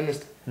omayiwa ya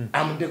minister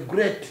I'm the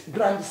great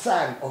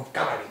grandson of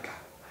Kabalika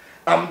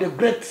I'm the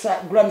great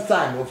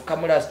grandson of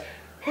Kamulas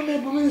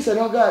Honorable Minister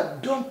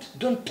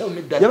don't tell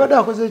me that yabada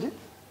akoze ki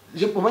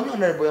je omanyi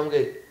honorable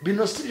yamge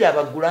bino si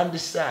byaba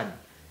grandson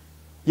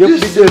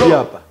yekubide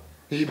byapa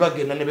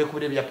ibagenda ne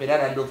bekubire byapa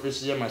Land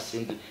Office ya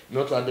Masindi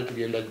noto ande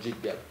tugenda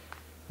jigga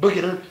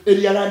bagera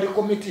area Land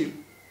Committee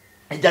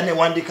ejane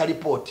wandika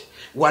report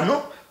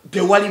wano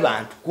tewali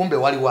bantu kumbe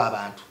waliwo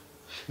abantu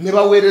ne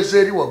baweereza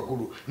eri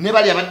waggulu ne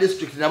bali aba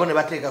district nabo ne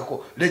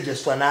bateekako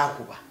register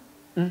n'akuba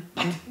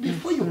but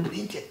before you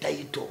print a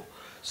title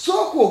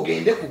so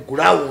ogende ku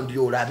ground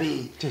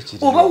olabe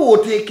oba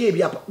woteeka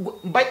ebyapa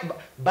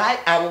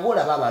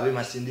abobola baba abe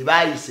Masindi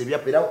bayise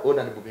ebyapa era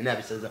honorable bina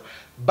bisaza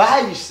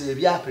bayise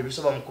ebyapa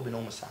ebisoba mu 17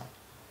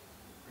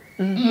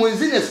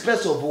 mwezi ne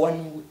space of 1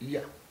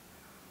 year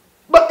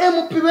ba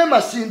MP be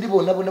Masindi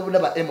bona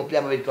ba MP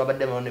ababitu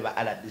abadde bone ba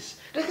RDC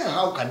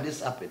how can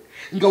this happen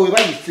nga we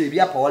bayise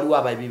ebyapa waliwo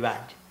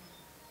ababibanje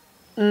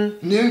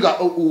ninga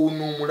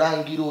ono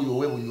mulangiro oyo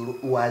we Bunyoro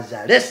was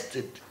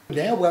arrested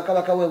naye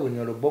bwakabaka we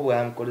Bunyoro bo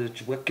bwankolera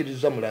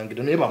kibwakkiriza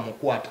mulangiro naye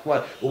bamukwata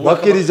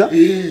bwakkiriza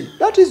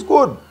that is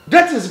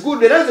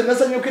good era nze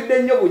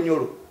nasanyukidde nnyo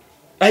Bunyoro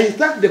I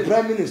thank the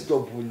Prime Minister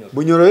of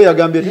Bunyoro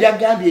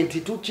yagambye nti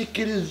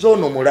tukikkiriza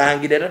ono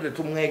mulangiro era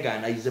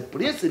tetumwegaana is a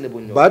prince in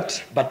Bunyoro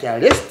but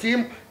arrest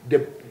him the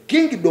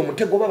kingdom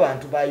tegoba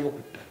bantu bayo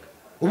kuttaka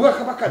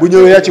obwakabaka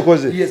Bunyoro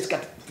yakikoze yes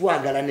kati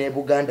twagala ne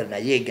Buganda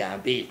naye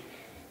gambe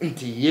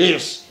nti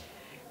yes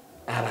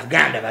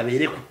abaganda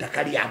babere ku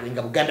ttaka lyabwe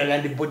nga Buganda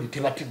Land Board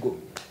tebatigomye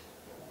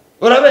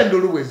olaba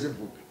endulu bwe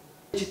zivuga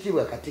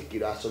ekitibwa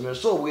Katikkiro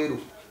asomesa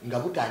obwerufu nga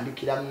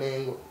butandikira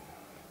Mmengo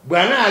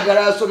bwana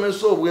agala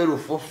asomesa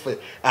obwerufu ffe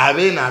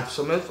abeena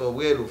atusomesa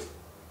obwerufu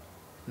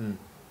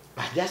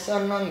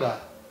ajasana nga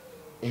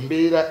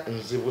embeera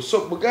nzibu so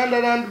Buganda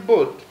Land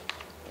Board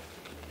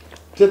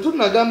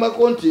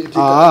tetunagambako nti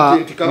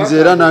nze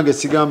era nange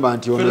sigamba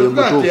nti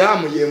ono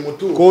ye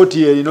mutuufu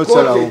kooti erina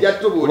osalawo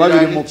oba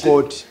biri mu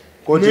kooti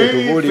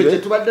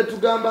etubulire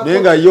naye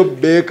nga yo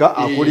Beeka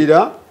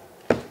akulira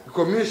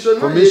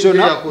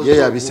komishona ye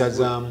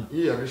yabisazaamu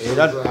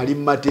era ali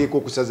mu mateeka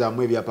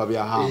okusazaamu ebyapa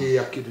bya Hamu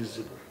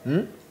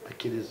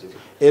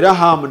era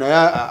Hamu naye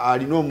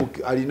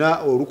alina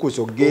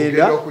olukusa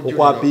okugenda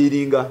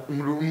okwapiiringa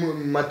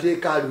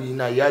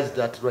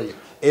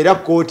era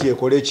kooti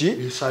ekole ki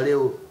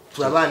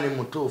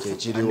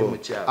ekiriwo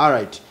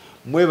alright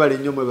mwebale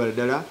nnyo mwebale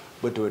ddala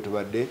bwetwe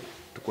tubadde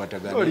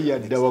tukwatagana oli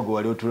yadda wago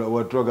wali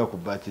watulaga ku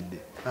birthday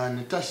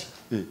ni Tasha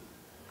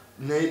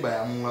neighbor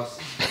ya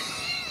mwasi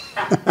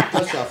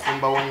Tasha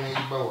afumba wa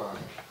neighbor wa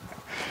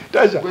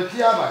Tasha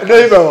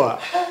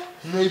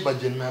neighbor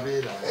je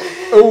nabera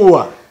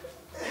uwa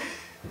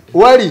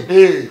wali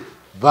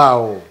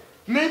vao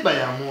neighbor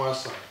ya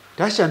mwasa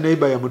Tasha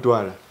neighbor ya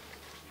Mutwala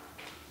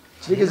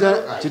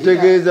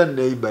kitegeeza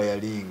neighbor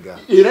yalinga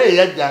era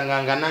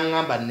yajjanga nga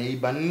nangamba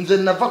neighbor nze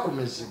nava ku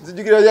mizigo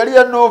nzijukira yali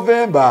ya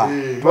November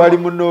twali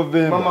mu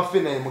November mama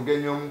fina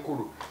mugenyi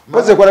omukulu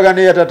bose kwalaga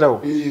ne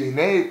yatatawo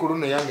naye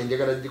kuluna yange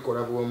njagala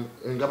gikola bwomu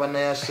ngabana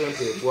ya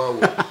sente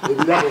etwawula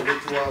ebirabo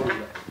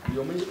betwawula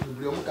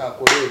buli omu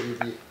kakola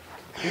ebibye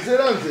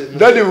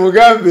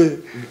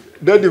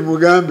Dadi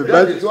mugambe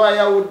bati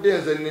twayawudde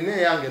nze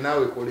nine yange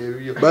naawe kola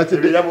ebibyo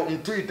ebirabo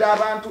ntuyita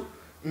abantu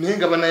naye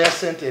ngabana ya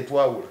sente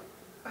etwawula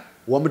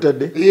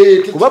wamutadde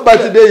kuba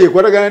birthday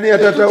yekwatagana ne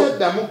yatatawo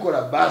tuddamu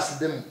kola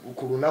birthday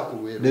ku lunaku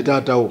lwe ne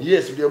taatawo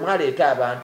yes buli omu aleeta abantu